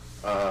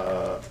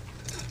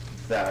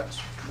that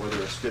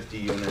whether it's 50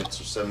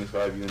 units or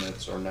 75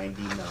 units or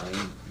 99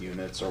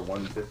 units or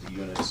 150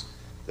 units,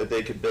 that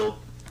they could build,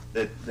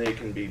 that they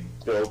can be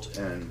built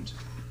and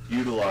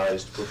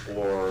utilized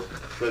before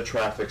the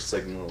traffic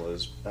signal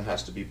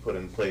has to be put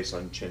in place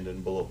on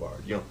Chinden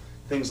Boulevard. You know,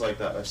 things like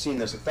that. I've seen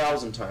this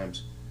 1,000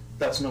 times.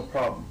 That's no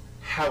problem.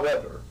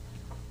 However,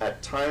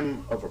 at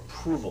time of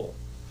approval,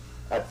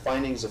 at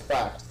findings of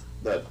fact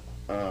that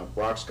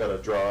Brock's got to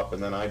draw up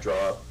and then I draw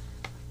up,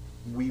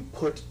 we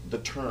put the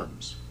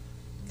terms.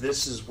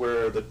 This is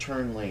where the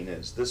turn lane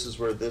is. This is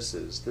where this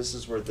is. This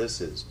is where this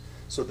is.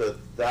 So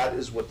that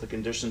is what the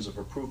conditions of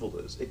approval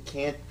is.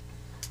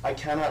 I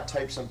cannot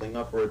type something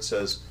up where it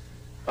says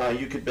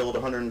you could build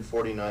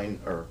 149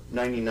 or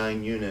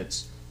 99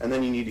 units and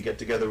then you need to get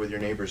together with your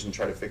neighbors and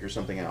try to figure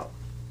something out.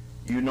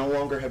 You no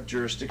longer have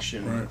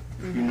jurisdiction. Right.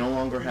 You no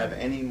longer have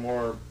any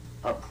more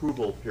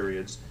approval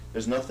periods.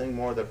 There's nothing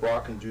more that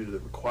Brock can do to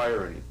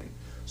require anything.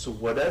 So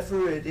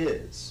whatever it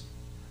is,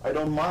 I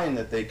don't mind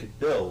that they could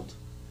build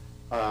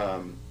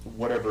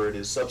whatever it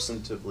is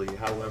substantively.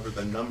 However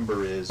the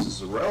number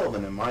is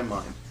irrelevant in my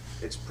mind.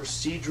 It's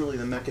procedurally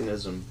the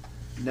mechanism.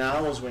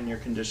 Now is when your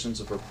conditions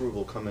of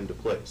approval come into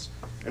place.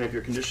 And if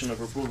your condition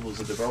of approval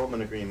is a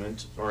development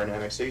agreement or an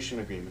annexation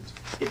agreement,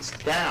 it's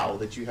now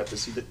that you have to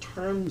see the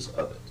terms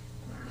of it.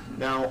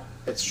 Now,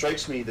 it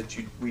strikes me that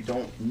we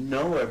don't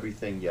know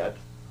everything yet.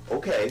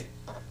 Okay,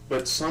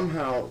 but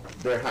somehow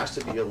there has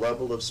to be a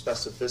level of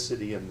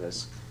specificity in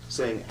this,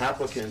 saying,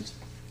 applicant,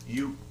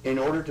 you, in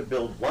order to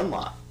build one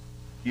lot,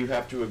 you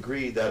have to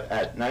agree that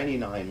at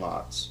 99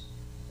 lots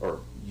or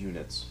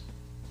units,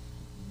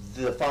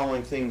 the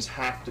following things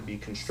have to be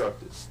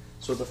constructed.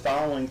 So the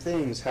following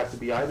things have to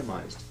be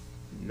itemized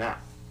now.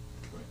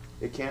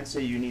 It can't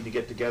say you need to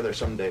get together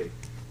someday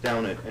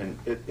down it, and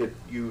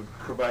you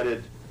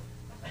provided,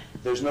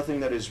 there's nothing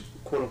that is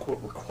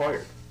quote-unquote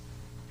required.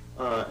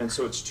 And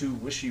so it's too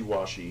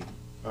wishy-washy.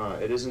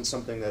 It isn't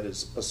something that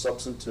is a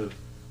substantive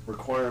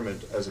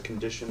requirement as a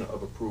condition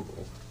of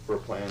approval for a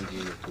planned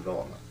unit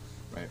development.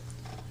 Right.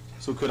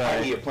 So could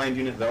I.e. a planned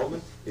unit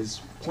development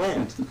is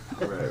planned.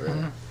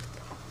 Right.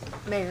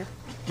 Mayor.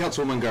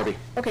 Councilwoman Garvey.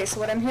 Okay, so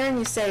what I'm hearing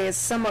you say is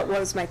somewhat what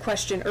was my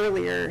question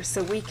earlier.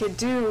 So we could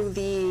do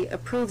the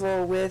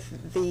approval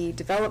with the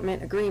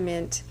development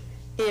agreement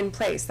in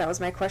place. That was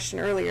my question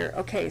earlier.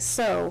 Okay,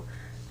 so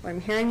what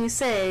I'm hearing you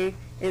say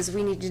is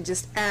we need to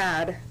just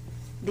add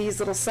these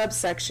little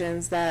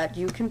subsections that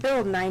you can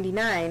build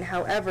 99,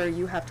 however,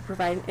 you have to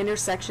provide an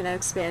intersection and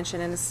expansion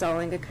and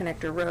installing a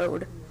connector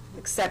road,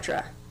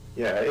 etc.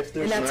 Yeah, if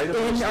there's And an that's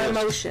item in our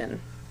list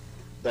motion.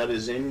 that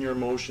is in your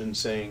motion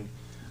saying,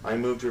 I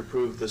move to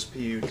approve this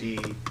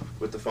PUD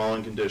with the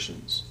following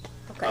conditions.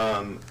 Okay.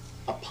 On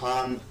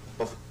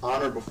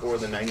or before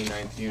the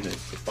 99th unit,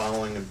 the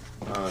following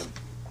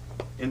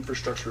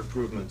infrastructure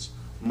improvements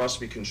must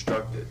be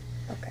constructed.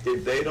 Okay.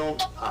 If they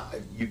don't,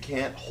 you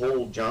can't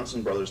hold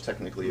Johnson Brothers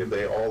technically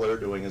if all they're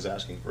doing is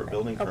asking for a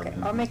building Okay,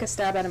 permit. I'll make a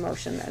stab at a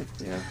motion then.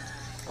 Yeah.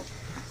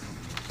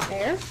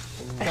 Mayor,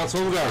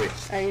 Councilwoman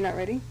Garvey. are you not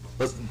ready?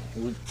 Well,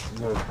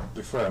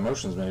 before that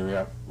motion's made,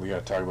 we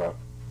got to talk about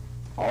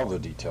all the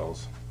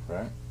details,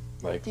 right?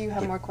 Like Do you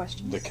have more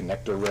questions? The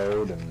connector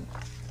road and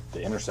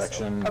the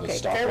intersection, the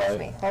Okay, bear with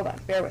me. stoplight. Hold on,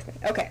 bear with me.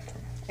 Okay,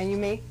 and you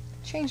may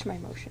change my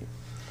motion,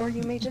 or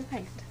you may deny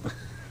it.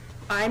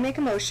 I make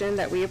a motion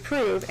that we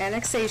approve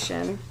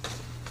annexation,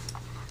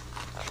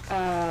 sorry,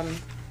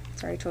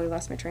 I totally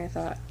lost my train of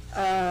thought,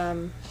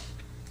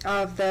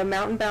 of the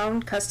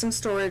Mountainbound Custom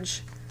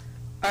Storage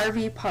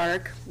RV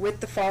Park with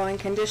the following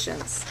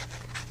conditions.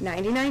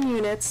 99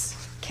 units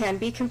can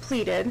be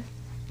completed.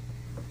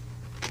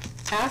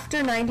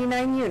 After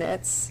 99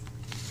 units,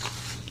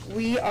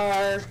 we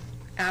are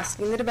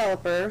asking the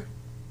developer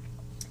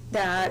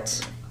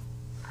that,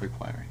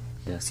 Requiring.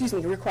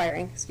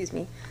 requiring,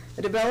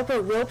 the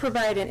developer will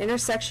provide an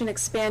intersection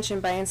expansion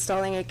by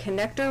installing a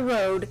connector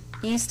road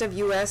east of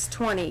US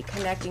 20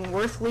 connecting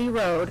Worthley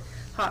Road,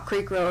 Hot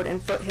Creek Road,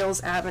 and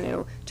Foothills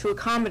Avenue to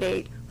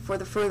accommodate for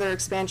the further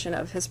expansion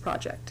of his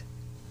project.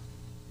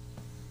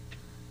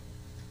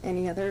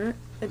 Any other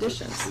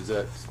additions? Does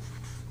that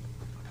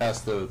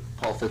pass the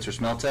Paul Fitzer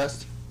smell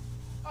test?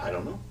 I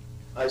don't know.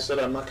 I said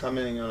I'm not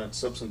commenting on it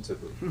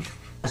substantively.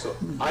 So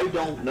I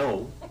don't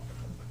know.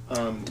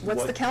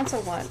 What's the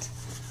council want?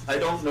 I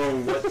don't know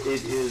what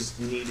it is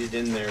needed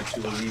in there to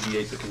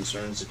alleviate the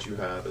concerns that you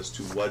have as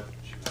to what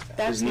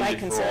That's is my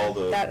needed for all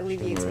concern. the. That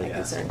alleviates my Yeah.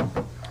 concern.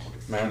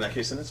 In that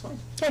case, then it's fine.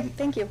 Okay,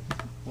 thank you.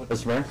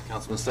 Mr. Mayor?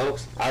 Councilman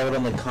Stokes? I would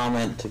only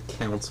comment to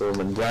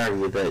Councilman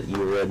Garvey that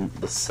you read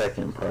the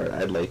second part.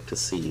 I'd like to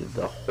see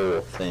the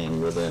whole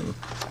thing within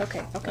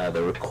Okay,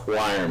 the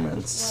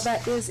requirements Well,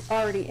 that is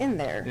already in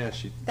there. Yeah,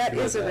 That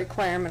read is a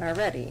requirement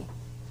already.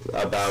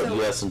 about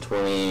So- US and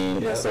 20,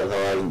 Yeah. so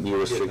how you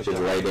restricted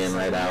right in,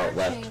 right out, We're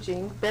left.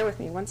 changing, bear with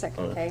me one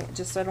second, Okay. okay,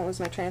 just so I don't lose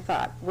my train of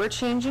thought. We're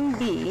changing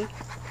B,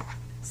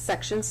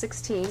 section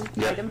 16,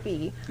 Yep. item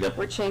B. Yep.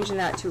 We're changing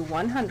that to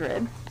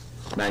 100,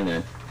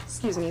 99.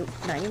 excuse me,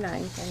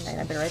 99,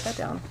 I better write that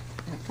down.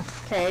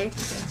 Okay.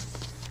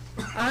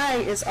 I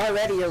is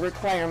already a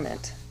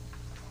requirement.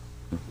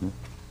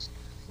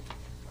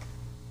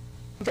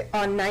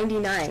 On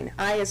 99,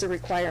 I is a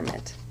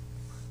requirement,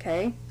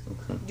 okay?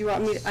 Do you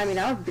want me,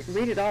 I'll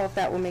read it all if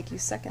that will make you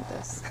second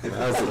this. That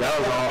was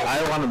all,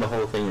 I wanted the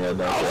whole thing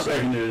read I'll out.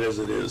 second it as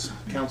it is,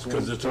 Councilwoman,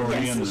 because it's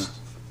already in Yes.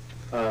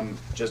 the.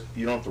 just,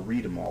 you don't have to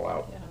read them all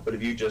out, but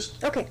if you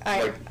just Okay,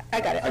 like,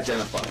 I got it.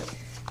 identify it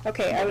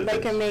Okay, I what would it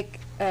like to is. make,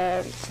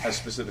 as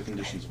specific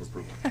conditions of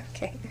approval.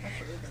 okay.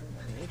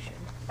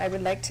 I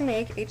would like to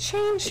make a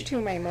change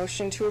to my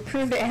motion to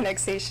approve the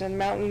annexation of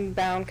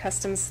Mountainbound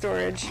Customs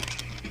Storage,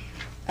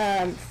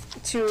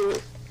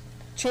 to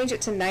change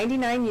it to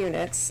 99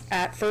 units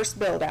at first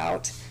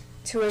build-out,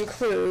 to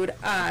include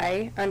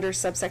I under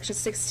subsection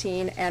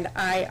 16 and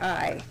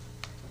II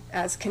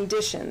as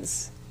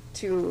conditions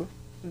to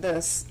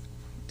this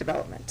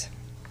development.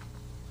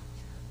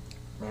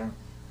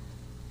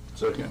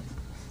 Second.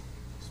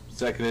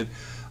 Seconded.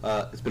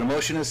 It's been a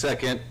motion and a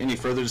second. Any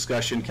further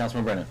discussion?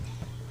 Councilman Brennan?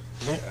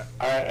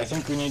 I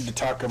think we need to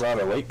talk about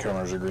a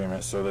latecomers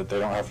agreement so that they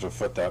don't have to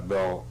foot that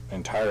bill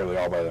entirely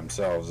all by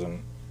themselves.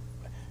 And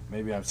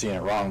maybe I'm seeing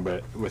it wrong,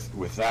 but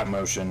with that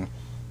motion,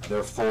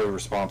 they're fully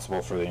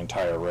responsible for the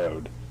entire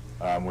road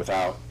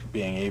without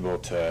being able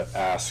to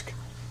ask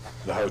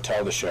the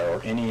hotel to share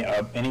or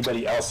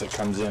anybody else that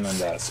comes in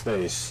that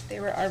space. They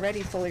were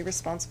already fully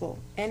responsible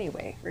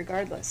anyway,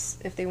 regardless.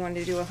 If they wanted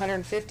to do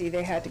 150,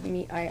 they had to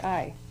meet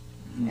II,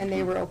 and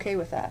they were okay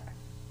with that.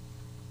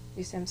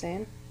 You see what I'm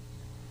saying?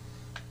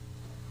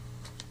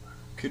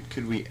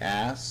 Could we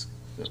ask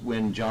that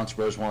when Johnson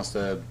Brothers wants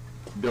to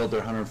build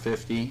their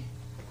 150,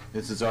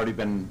 this has already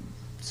been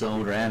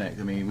zoned or annexed?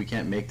 I mean, we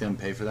can't make them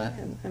pay for that?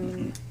 I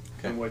mean,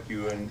 And what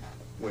you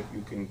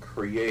can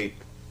create,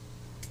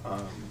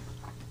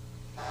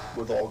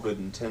 with all good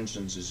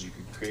intentions, is you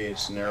could create a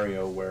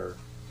scenario where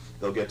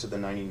they'll get to the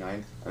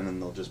 99th and then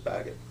they'll just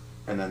bag it,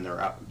 and then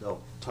they'll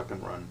tuck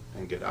and run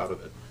and get out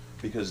of it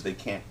because they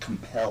can't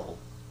compel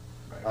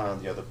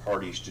the other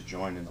parties to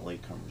join in the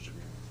latecomers agreement.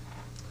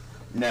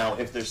 Now,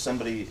 if there's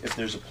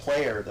a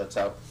player that's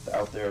out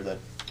there that,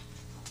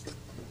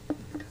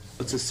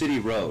 It's a city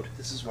road.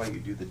 this is why you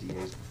do the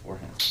DAs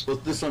beforehand. Well,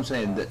 this is what I'm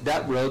saying.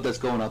 That road that's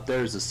going up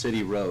there is a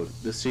city road.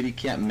 The city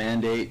can't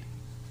mandate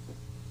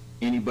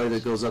anybody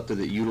that goes up there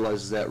that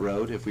utilizes that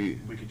road if we.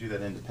 We could do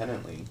that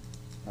independently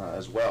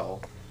as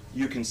well.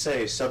 You can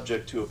say,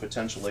 subject to a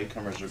potential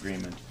latecomers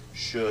agreement,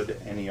 should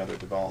any other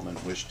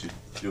development wish to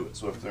do it.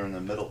 So if they're in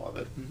the middle of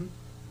it,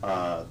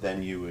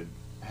 then you would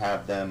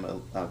have them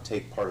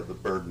take part of the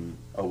burden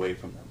away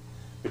from them.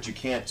 But you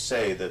can't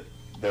say that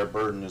their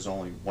burden is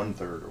only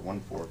 1/3 or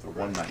 1/4 or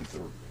 1/9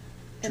 or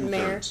And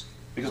Mayor? 2/3,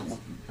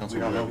 because we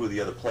don't know who the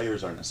other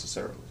players are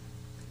necessarily.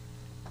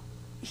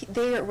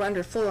 they are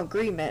under full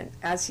agreement,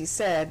 as he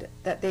said,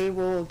 that they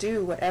will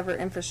do whatever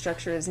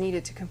infrastructure is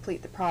needed to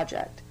complete the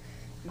project.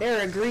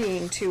 They're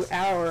agreeing to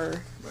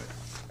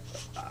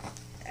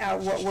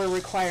what we're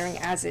requiring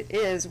as it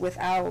is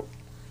without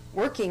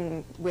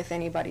working with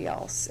anybody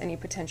else, any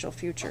potential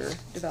future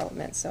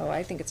development, so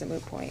I think it's a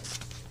moot point.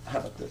 How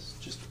about this?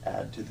 Just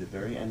add to the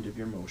very end of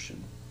your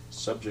motion,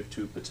 subject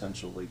to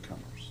potential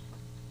latecomers.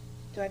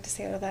 Do I have to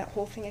say that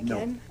whole thing No.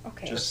 again?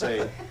 Okay. Just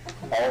say,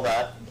 all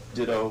that,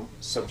 ditto,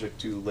 subject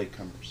to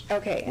latecomers.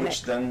 Okay, and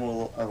Which then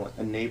will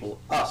enable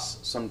us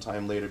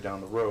sometime later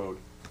down the road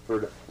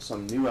for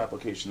some new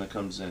application that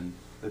comes in,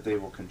 that they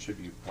will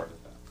contribute part of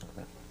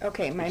that.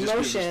 Okay, my It just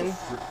gives us motion,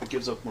 it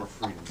gives up more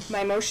freedom.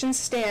 my motion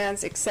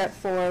stands except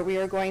for we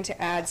are going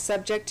to add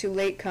subject to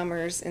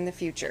latecomers in the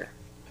future.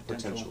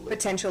 Potentially.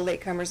 Potential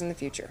latecomers in the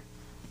future.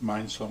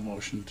 Mine's so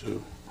motion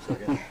too.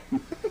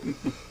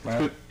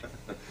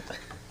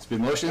 It's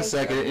been motion and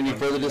second. Any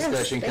further Yes,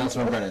 discussion? thank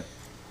Councilman you.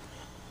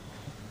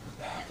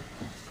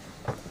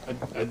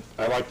 Brennan?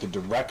 I like the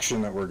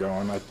direction that we're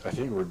going. I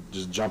think we're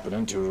just jumping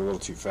into it a little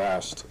too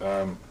fast,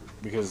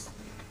 because,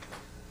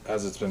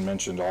 as it's been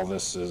mentioned, all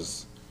this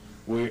is,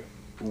 we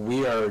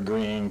are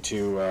agreeing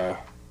to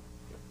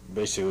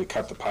basically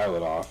cut the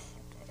pilot off,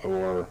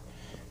 or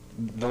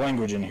the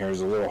language in here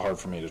is a little hard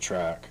for me to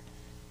track,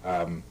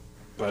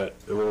 but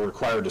it will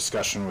require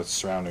discussion with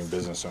surrounding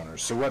business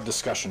owners. So what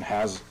discussion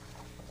has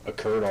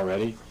occurred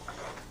already?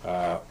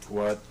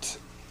 What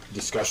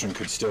discussion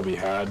could still be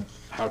had?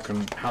 How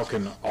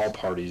can all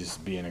parties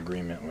be in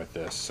agreement with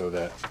this so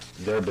that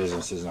their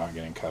business is not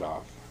getting cut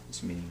off?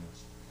 It's meaningless.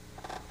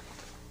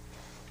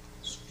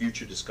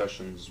 Future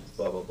discussions,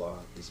 blah, blah, blah,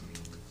 is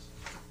meaningless.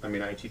 I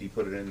mean, ITD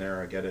put it in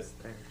there, I get it.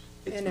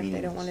 it's And if they don't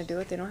meaningless. want to do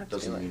it, they don't have to do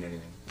Doesn't it. mean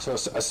anything. So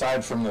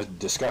aside from the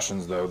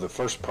discussions, though, the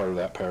first part of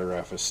that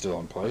paragraph is still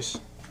in place,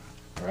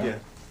 right? Yeah.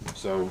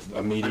 So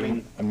a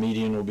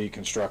median will be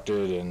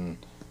constructed, and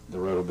the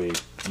road will be,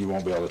 you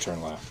won't be able to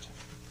turn left.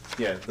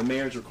 Yeah, the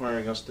mayor's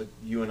requiring us to,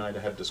 you and I, to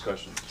have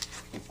discussions.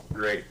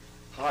 Great.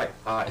 Hi,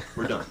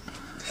 we're done.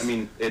 I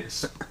mean,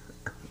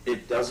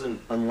 it doesn't,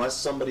 unless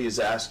somebody is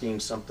asking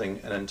something,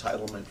 an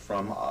entitlement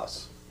from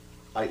us,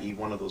 i.e.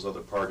 one of those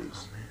other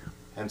parties,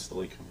 hence the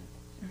Lake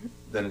Command,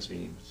 then it's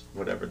meaningless,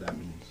 whatever that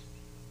means.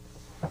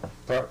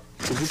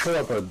 Could you pull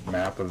up a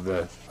map of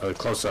a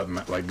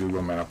close-up, like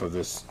Google map of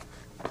this,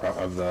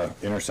 of the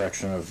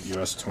intersection of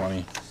US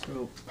 20,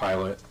 So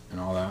Pilot, and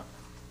all that?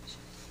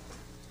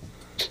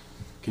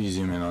 Can you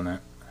zoom in on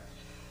that?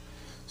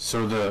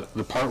 So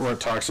the part where it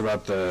talks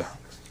about the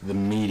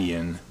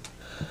median,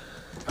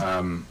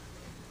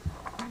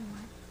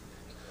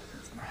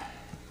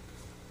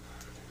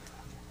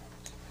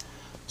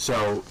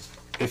 so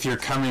if you're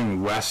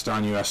coming west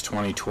on US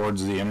 20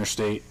 towards the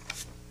interstate,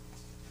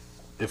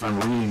 if I'm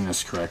reading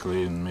this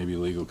correctly, and maybe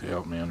legal could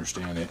help me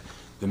understand it,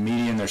 the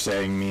median they're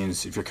saying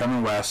means if you're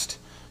coming west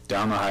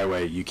down the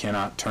highway, you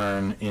cannot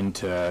turn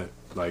into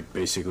like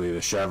basically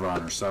the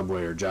Chevron or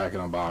Subway or Jack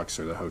in the Box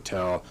or the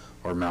hotel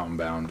or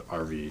Mountainbound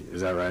RV.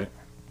 Is that right?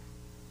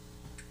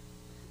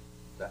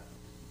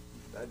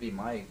 That'd be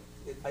my,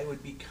 I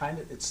would be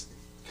it's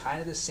kind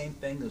of the same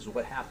thing as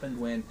what happened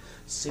when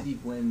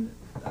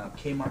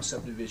Kmart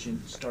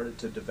subdivision started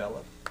to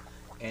develop,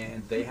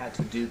 and they had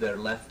to do their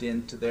left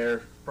into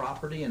their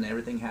property, and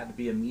everything had to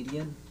be a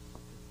median.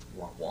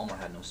 Walmart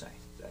had no say.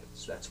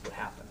 That's what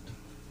happened.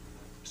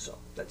 So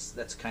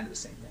that's kind of the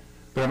same thing.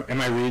 But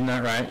am I reading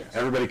that right?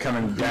 Everybody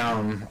coming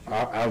down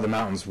out of the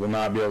mountains will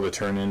not be able to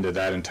turn into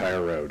that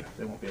entire road.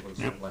 They won't be able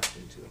to turn left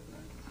into it.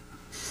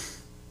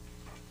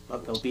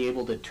 but they'll be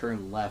able to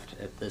turn left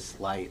at this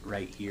light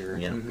right here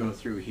Yeah. and go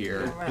through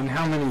here. In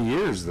how many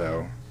years,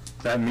 though?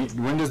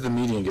 When does the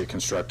median get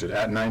constructed?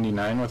 At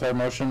 99 with our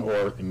motion,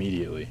 or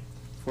immediately?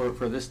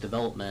 For this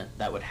development,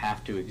 that would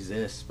have to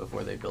exist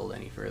before they build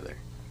any further.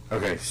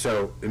 Okay,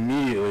 so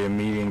immediately a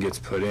median gets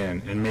put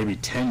in, and maybe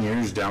 10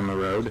 years down the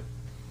road,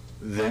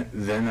 then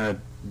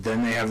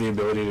they have the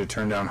ability to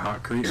turn down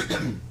Hot Creek.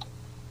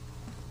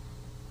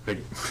 Like,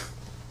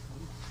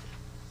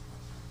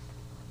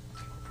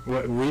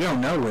 we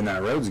don't know when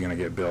that road's going to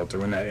get built or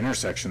when that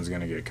intersection's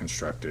going to get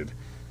constructed.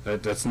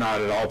 That's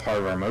not at all part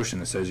of our motion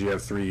that says you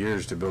have 3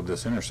 years to build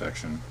this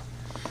intersection.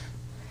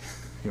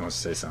 He wants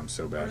to say something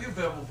so bad. Are you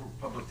available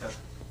for public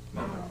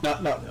testimony?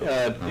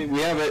 No,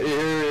 we have it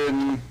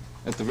here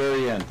at the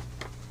very end.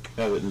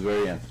 Have it in the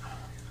very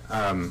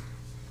end.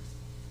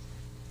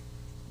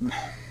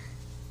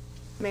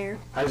 Mayor?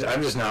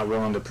 I'm just not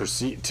willing to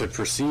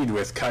proceed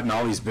with cutting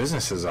all these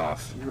businesses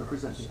off. You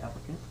represent the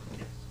applicant?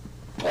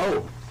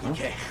 Oh,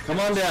 Okay. come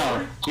on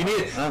down. You need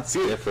it. That's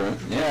different.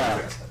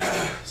 Yeah.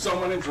 So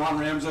my name's Ron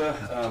Ramza.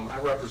 I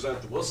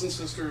represent the Wilson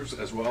Sisters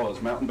as well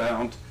as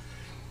Mountainbound.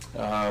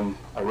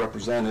 I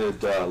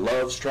represented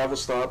Love's Travel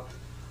Stop.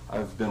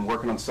 I've been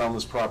working on selling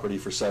this property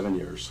for 7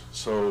 years.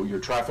 So your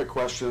traffic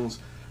questions,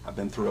 I've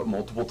been through it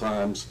multiple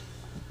times.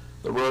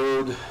 The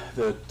road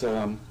that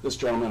this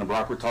gentleman and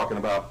Brock were talking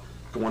about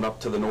going up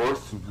to the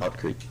north. Hot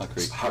Creek.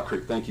 Hot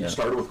Creek, thank you. Yeah.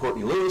 Started with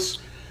Courtney Lewis.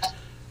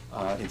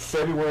 In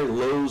February,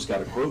 Lowe's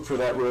got a quote for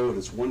that road.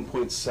 It's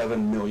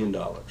 $1.7 million.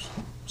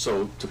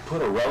 So to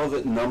put a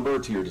relevant number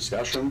to your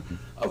discussion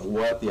of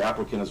what the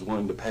applicant is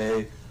willing to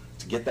pay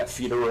to get that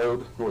feeder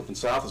road north and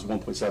south is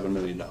 $1.7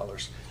 million.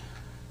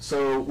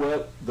 So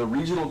what the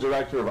regional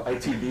director of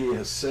ITD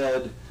has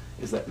said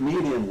is that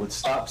median would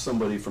stop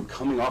somebody from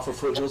coming off of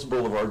Foothills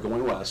Boulevard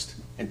going west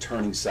and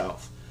turning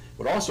south. It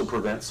would also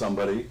prevent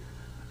somebody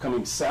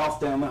coming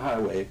south down the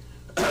highway,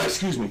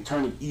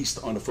 turning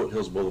east onto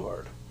Foothills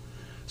Boulevard.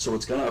 So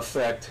it's going to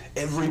affect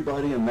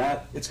everybody in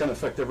that. It's going to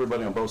affect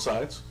everybody on both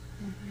sides.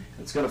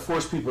 It's going to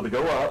force people to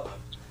go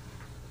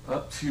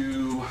up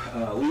to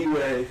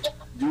Leeway,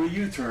 do a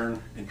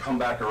U-turn, and come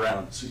back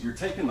around. So you're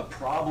taking the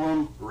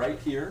problem right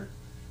here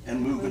and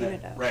moving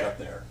it right up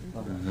there.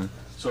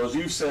 So as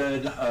you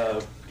said,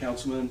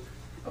 Councilman,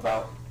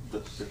 about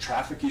the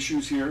traffic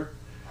issues here,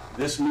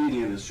 this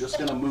median is just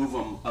going to move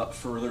them up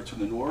further to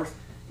the north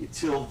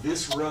until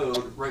this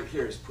road right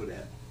here is put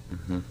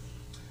in.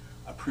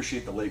 I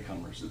appreciate the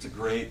latecomers. It's a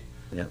great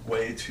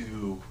way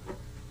to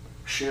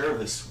share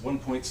this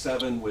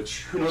 1.7,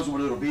 which who knows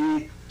what it'll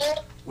be.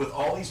 With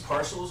all these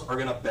parcels are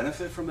going to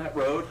benefit from that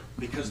road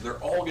because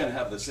they're all going to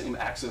have the same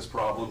access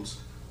problems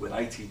with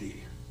ITD.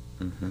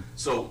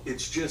 So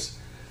it's just,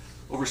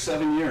 over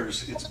 7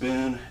 years, it's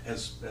been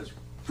as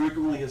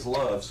frequently as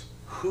Love's,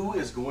 who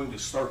is going to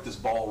start this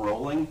ball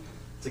rolling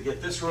to get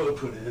this road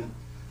put in,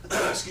 and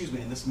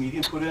this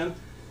median put in?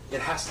 It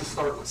has to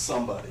start with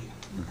somebody.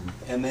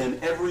 And then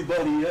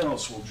everybody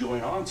else will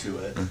join onto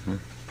it,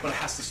 but it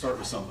has to start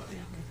with somebody.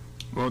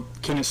 Well,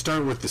 can it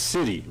start with the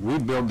city? We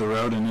build the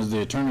road, and as the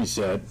attorney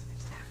said,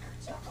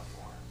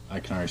 I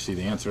can already see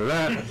the answer to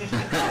that.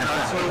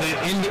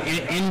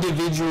 The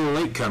individual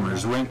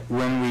latecomers,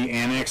 when we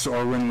annex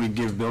or when we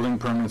give building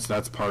permits,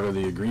 that's part of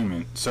the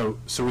agreement. So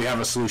we have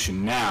a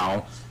solution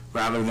now,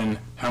 rather than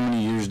how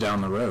many years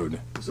down the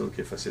road. Is it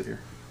okay if I sit here?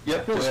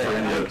 Yep.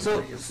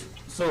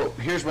 So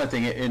here's my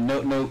thing, and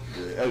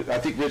I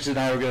think Rich and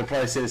I were going to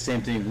probably say the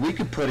same thing. We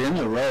could put in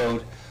the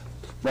road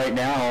right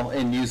now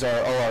and use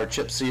our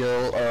chip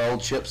seal, our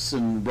old chips,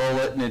 and roll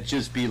it, and it'd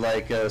just be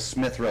like a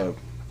Smith Road.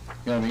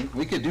 You know what I mean?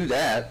 We could do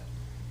that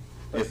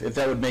if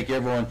that would make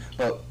everyone,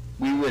 but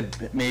we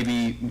would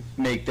maybe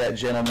make that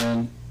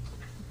gentleman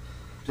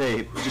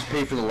say, just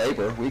pay for the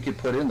labor. We could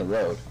put in the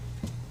road.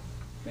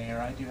 Mayor,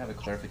 I do have a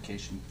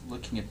clarification.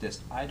 Looking at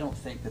this, I don't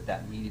think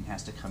that meeting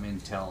has to come in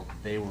until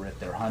they were at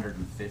their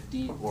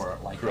 150 or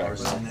like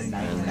ours at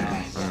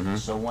 99.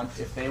 So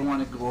if they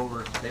want to go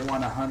over, if they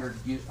want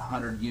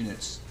 100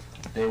 units,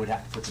 they would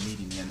have to put the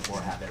meeting in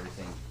or have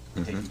everything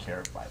taken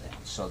care of by then.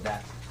 So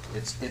that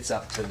it's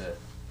up to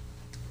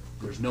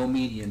there's no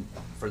median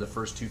for the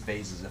first two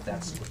phases if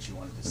that's what you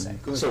wanted to say.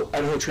 So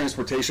Idaho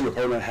Transportation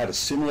Department had a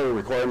similar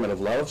requirement of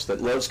Love's,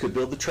 that Love's could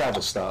build the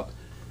travel stop,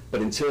 but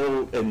and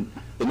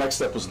the next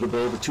step was to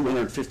build a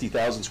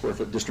 250,000 square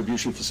foot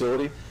distribution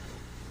facility.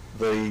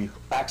 The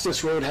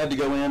access road had to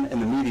go in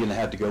and the median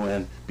had to go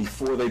in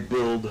before they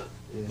build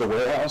the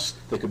warehouse.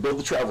 They could build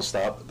the travel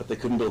stop, but they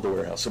couldn't build the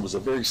warehouse. It was a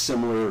very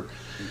similar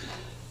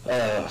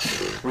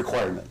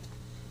requirement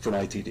for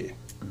an ITD.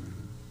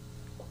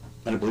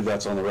 And I believe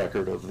that's on the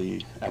record of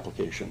the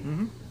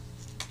application.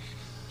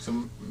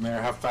 So,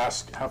 Mayor, how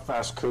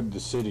fast could the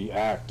city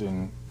act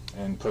and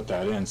put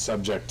that in,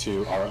 subject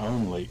to our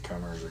own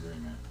latecomers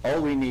agreement? All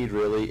we need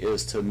really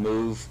is to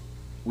move,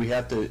 we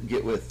have to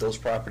get with those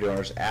property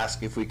owners,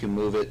 ask if we can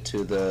move it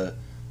to the,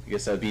 I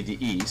guess that'd be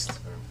the east.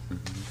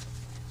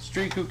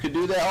 Street crew could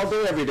do that all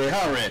day, every day,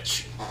 huh,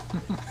 Rich?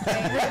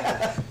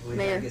 We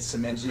Mayor. gotta get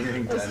some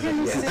engineering done.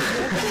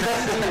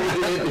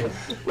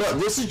 Well,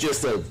 this is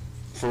just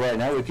for right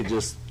now, we could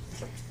just,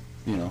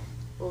 Well,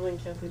 then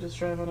can't they just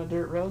drive on a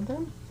dirt road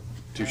then?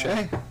 touche.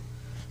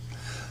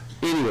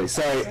 Anyway,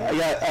 sorry, I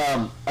got,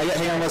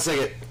 hang on one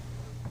second.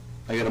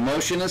 I got a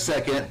motion and a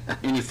second.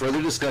 Any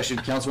further discussion?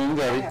 Councilwoman I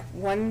Garvey? have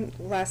one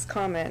last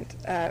comment.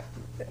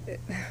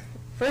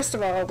 First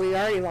of all, we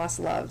already lost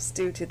Loves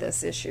due to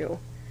this issue,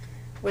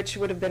 which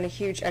would have been a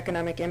huge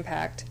economic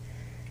impact.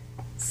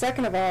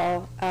 Second of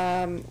all,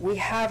 we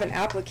have an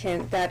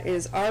applicant that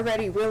is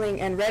already willing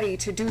and ready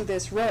to do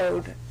this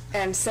road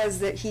and says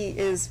that he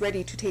is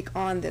ready to take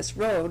on this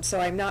road,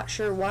 so I'm not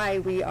sure why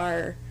we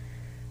are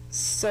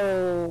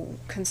so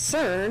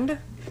concerned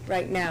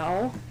right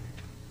now.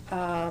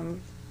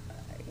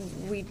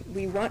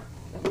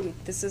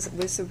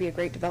 This would be a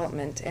great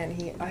development, and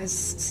he has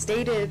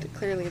stated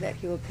clearly that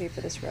he will pay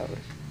for this road,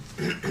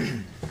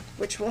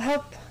 which will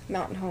help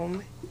Mountain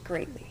Home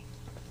greatly.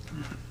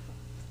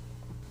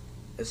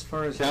 As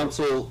far as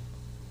Council,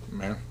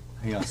 Mayor?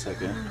 hang on a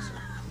second.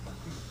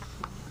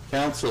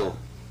 Council,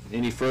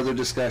 any further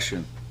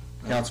discussion?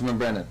 Councilman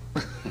Brennan?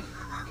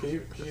 Can you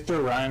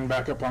throw Ryan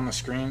back up on the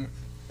screen?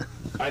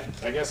 I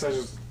guess I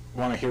just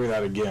want to hear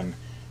that again.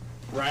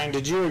 Ryan,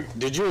 did you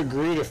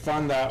agree to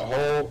fund that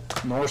whole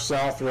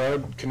north-south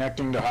road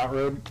connecting to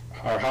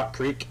Hot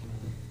Creek?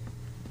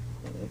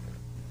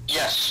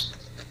 Yes.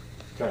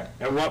 Okay.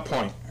 At what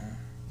point?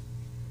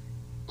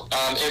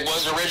 It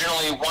was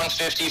originally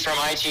 150 from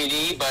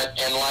ITD, but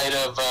in light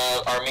of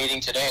our meeting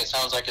today, it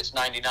sounds like it's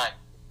 99.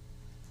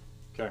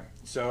 Okay.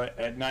 So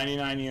at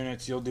 99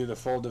 units, you'll do the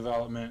full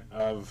development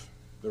of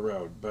the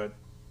road, but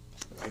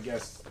I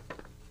guess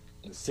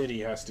the city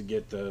has to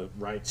get the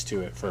rights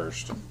to it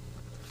first,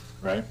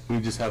 right? We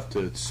just have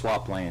to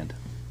swap land.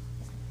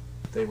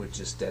 they would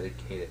just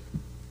dedicate it.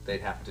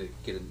 They'd have to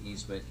get an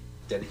easement,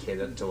 dedicate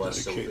it to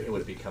us, so it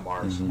would become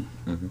ours.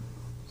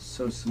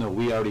 So, no,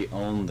 we already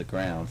own the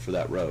ground for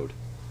that road.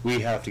 We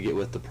have to get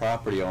with the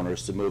property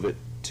owners to move it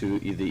to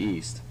the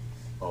east.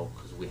 Oh,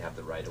 because we have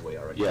the right of way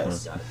already.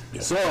 Yes. Got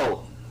it.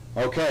 So,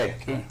 okay.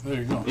 There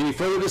you go. Any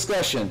further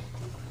discussion?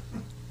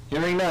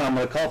 Hearing none, I'm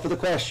going to call for the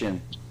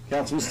question.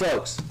 Councilman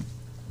Stokes.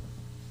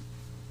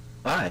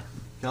 Aye.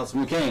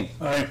 Councilman Kane.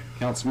 Aye.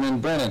 Councilman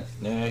Brennan.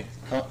 Nay.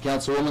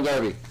 Councilwoman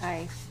Garvey.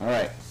 Aye. All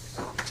right.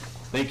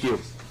 Thank you.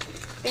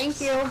 Thank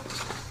you.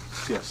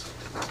 Yes.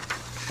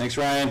 Thanks,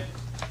 Ryan.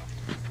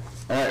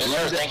 All right.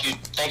 Yes, sir.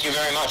 Thank you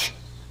very much.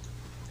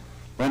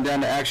 Run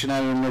down to action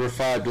item number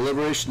 5,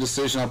 deliberation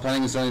decision on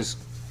Planning and Zoning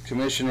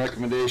Commission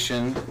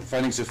recommendation,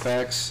 findings of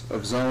facts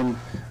of Zone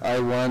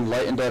I-1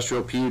 Light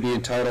Industrial PUD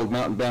entitled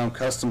Mountainbound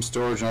Custom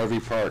Storage and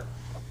RV Park.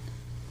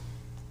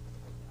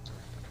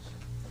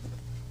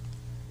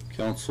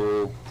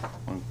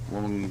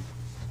 Councilwoman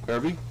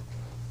Garvey?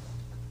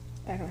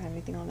 I don't have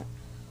anything on it.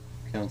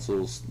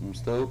 Councilman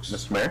Stokes?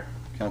 Mr. Mayor?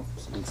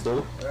 Councilman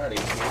Stokes? It already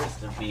appears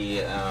to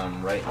be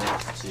right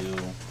next to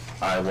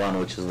I-1,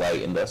 which is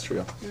light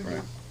industrial.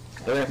 Right.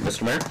 Okay,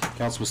 Mr. Mayor?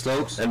 Councilman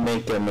Stokes? I'd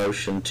make a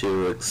motion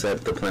to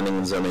accept the Planning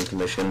and Zoning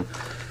Commission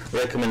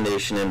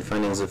recommendation and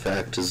findings of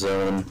fact to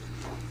zone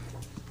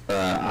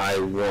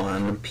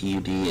I-1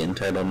 PUD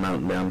entitled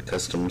Mountainbound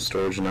Custom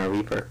Storage and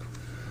RV Park.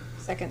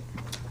 Second.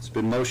 It's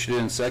been motioned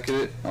and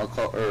seconded. I'll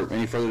call, or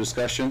any further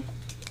discussion?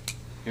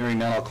 Hearing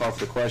none, I'll call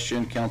for the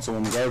question.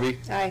 Councilwoman Garvey?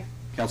 Aye.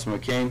 Councilman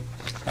McCain?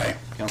 Aye.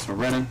 Councilman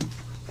Brennan?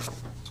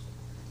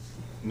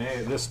 Nay,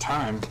 at this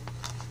time.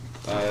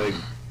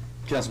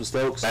 Councilman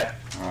Stokes? Aye.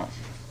 All right.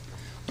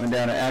 Went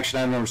down to action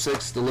item number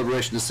 6,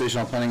 deliberation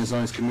decision on Planning and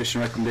Zoning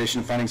Commission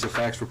recommendation, findings of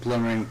facts for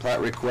preliminary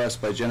plat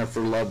request by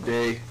Jennifer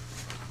Loveday.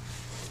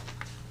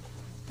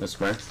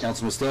 Mr. Mayor?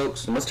 Councilman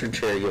Stokes? So Mr.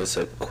 Chair, give us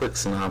a quick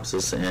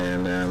synopsis,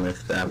 and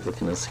if the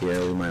applicant is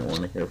here, we might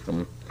want to hear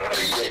from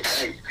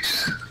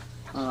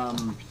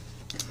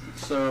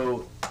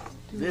So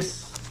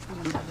this.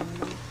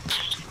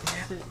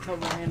 Tell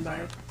Ryan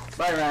bye.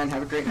 Bye, Ryan.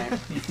 Have a great night.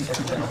 He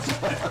doesn't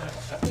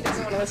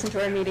want to listen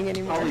to our meeting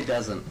anymore. Probably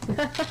doesn't.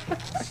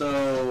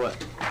 So